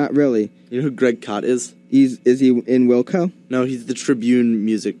 Not really. You know who Greg Kot is? Is he in Wilco? No, he's the Tribune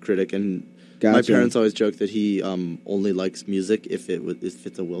music critic, and Gotcha. my parents always joke that he only likes music if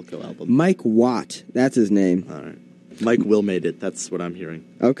it's a Wilco album. Mike Watt, that's his name. All right. Mike Will made it. That's what I'm hearing.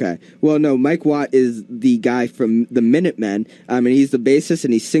 Okay. Well, no, Mike Watt is the guy from the Minutemen, and he's the bassist,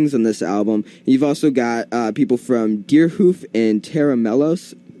 and he sings on this album. You've also got people from Deerhoof and Terra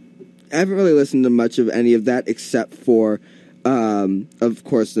Mellos. I haven't really listened to much of any of that except for, of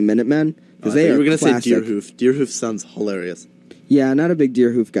course, the Minutemen. Because they are going to say classic. Deerhoof. Deerhoof sounds hilarious. Yeah, not a big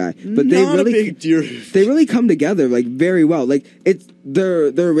Deerhoof guy, but they Not a really big Deerhoof. they really come together like very well. Like it's their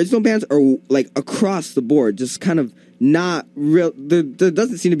original bands are like across the board, just kind of not real. There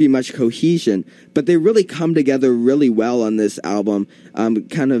doesn't seem to be much cohesion, but they really come together really well on this album.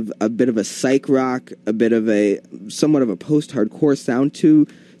 Kind of a bit of a psych rock, a bit of a somewhat of a post-hardcore sound to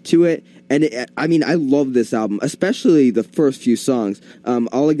it. And I mean, I love this album, especially the first few songs.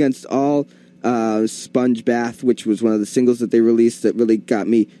 All Against All. Sponge Bath, which was one of the singles that they released that really got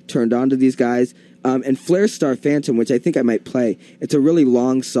me turned on to these guys. And Flare Star Phantom, which I think I might play. It's a really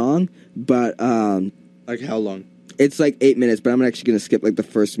long song, but Like how long? it's like 8 minutes, but I'm actually going to skip like the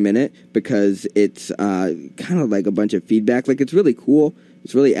first minute because it's kind of like a bunch of feedback. Like it's really cool.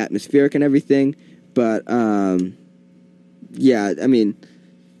 It's really atmospheric and everything. But yeah, I mean,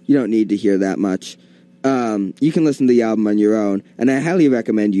 you don't need to hear that much. You can listen to the album on your own, and I highly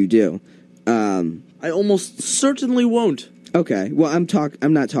recommend you do. I almost certainly won't. Okay, well,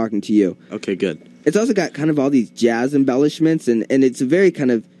 I'm not talking to you. Okay, good. It's also got kind of all these jazz embellishments, and it's a very kind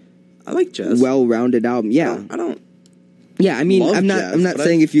of I like jazz. well-rounded album. Yeah, I don't. Yeah, I mean, love I'm not jazz, but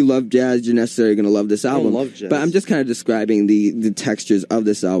saying if you love jazz, you're necessarily going to love this album. love jazz. But I'm just kind of describing the textures of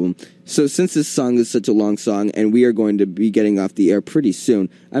this album. So since this song is such a long song, and we are going to be getting off the air pretty soon,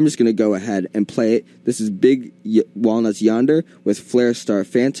 I'm just going to go ahead and play it. This is Big Walnuts Yonder with Flare Star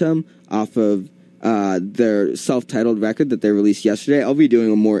Phantom off of their self-titled record that they released yesterday. I'll be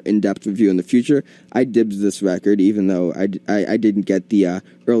doing a more in-depth review in the future. I dibs this record, even though I didn't get the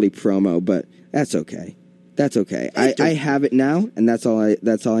early promo, but that's okay. That's okay. I have it now, and that's all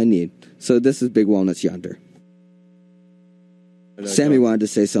I need. So this is Big Walnuts Yonder. Sammy wanted to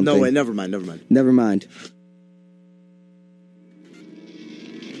say something. No, wait, never mind. Never mind.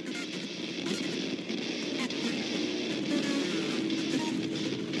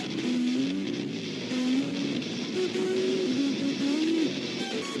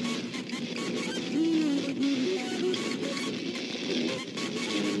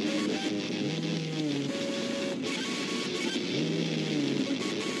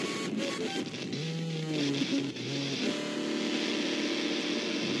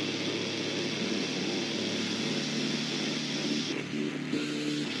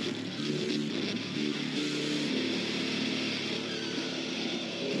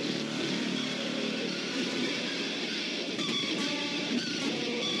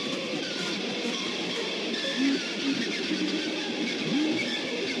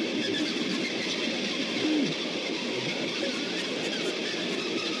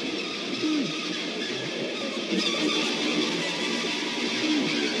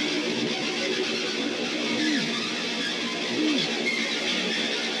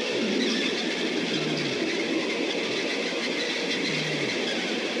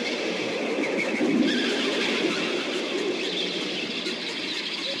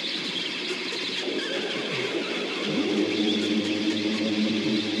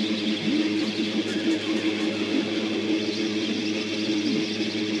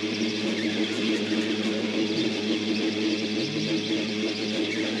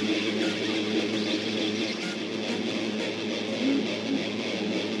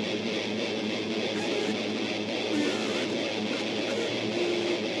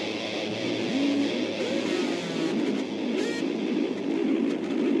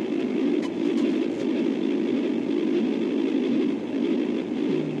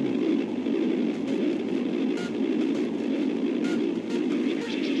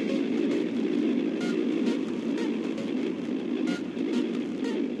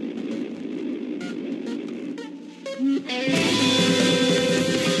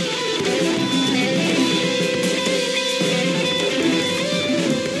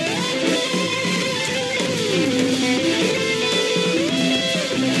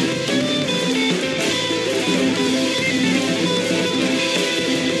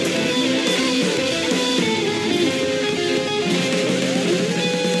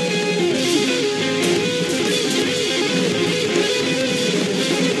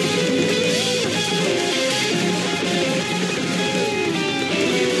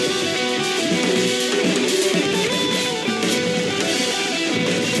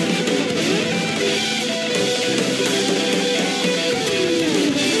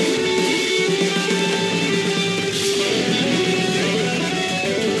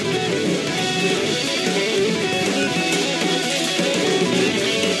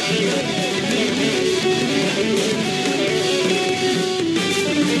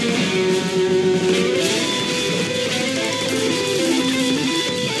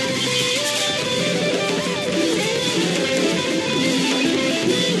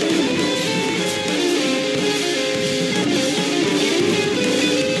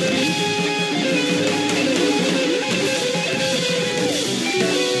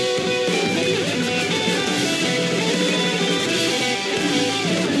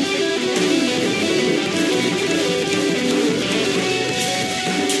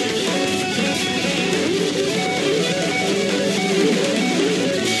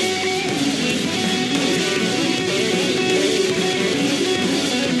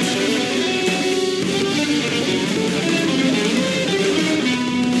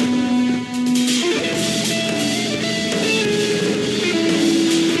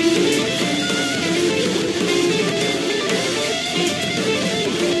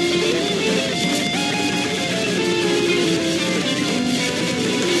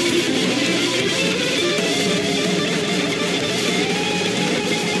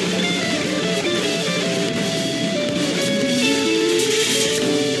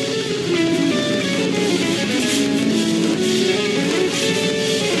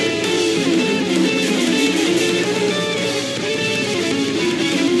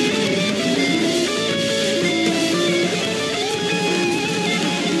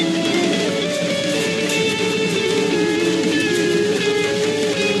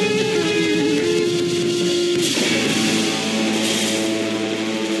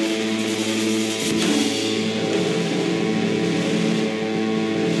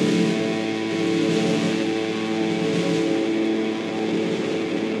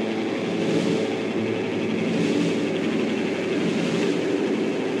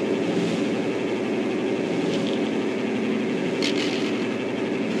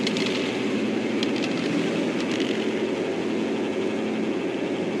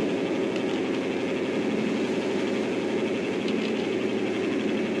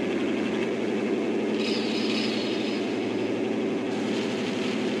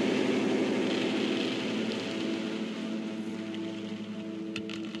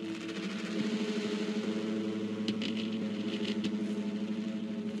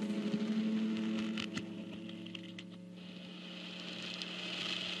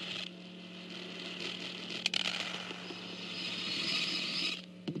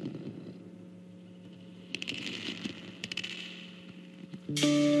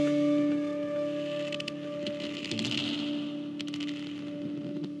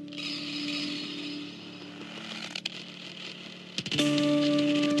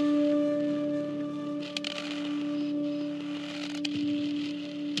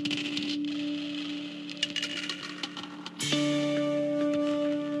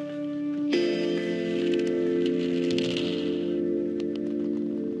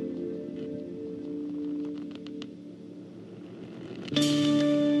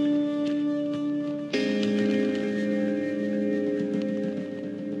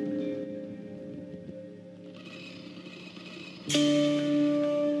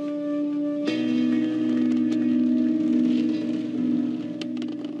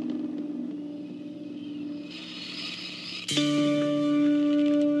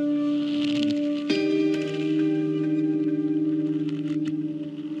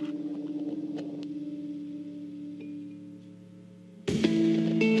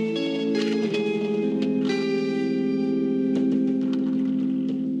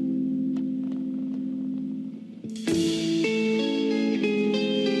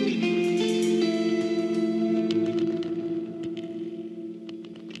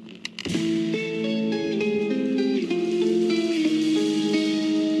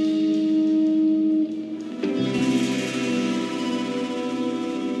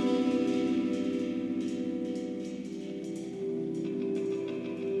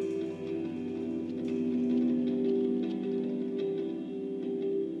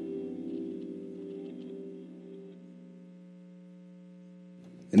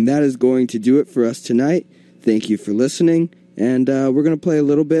 And that is going to do it for us tonight. Thank you for listening. And we're going to play a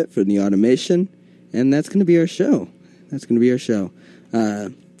little bit for the automation. And that's going to be our show.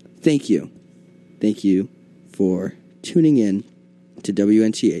 Thank you. Thank you for tuning in to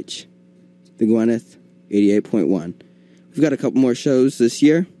WNTH, the Gwyneth 88.1. We've got a couple more shows this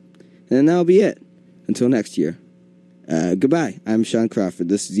year. And then that'll be it. Until next year. Goodbye. I'm Sean Crawford.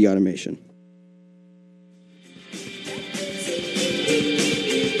 This is The Automation.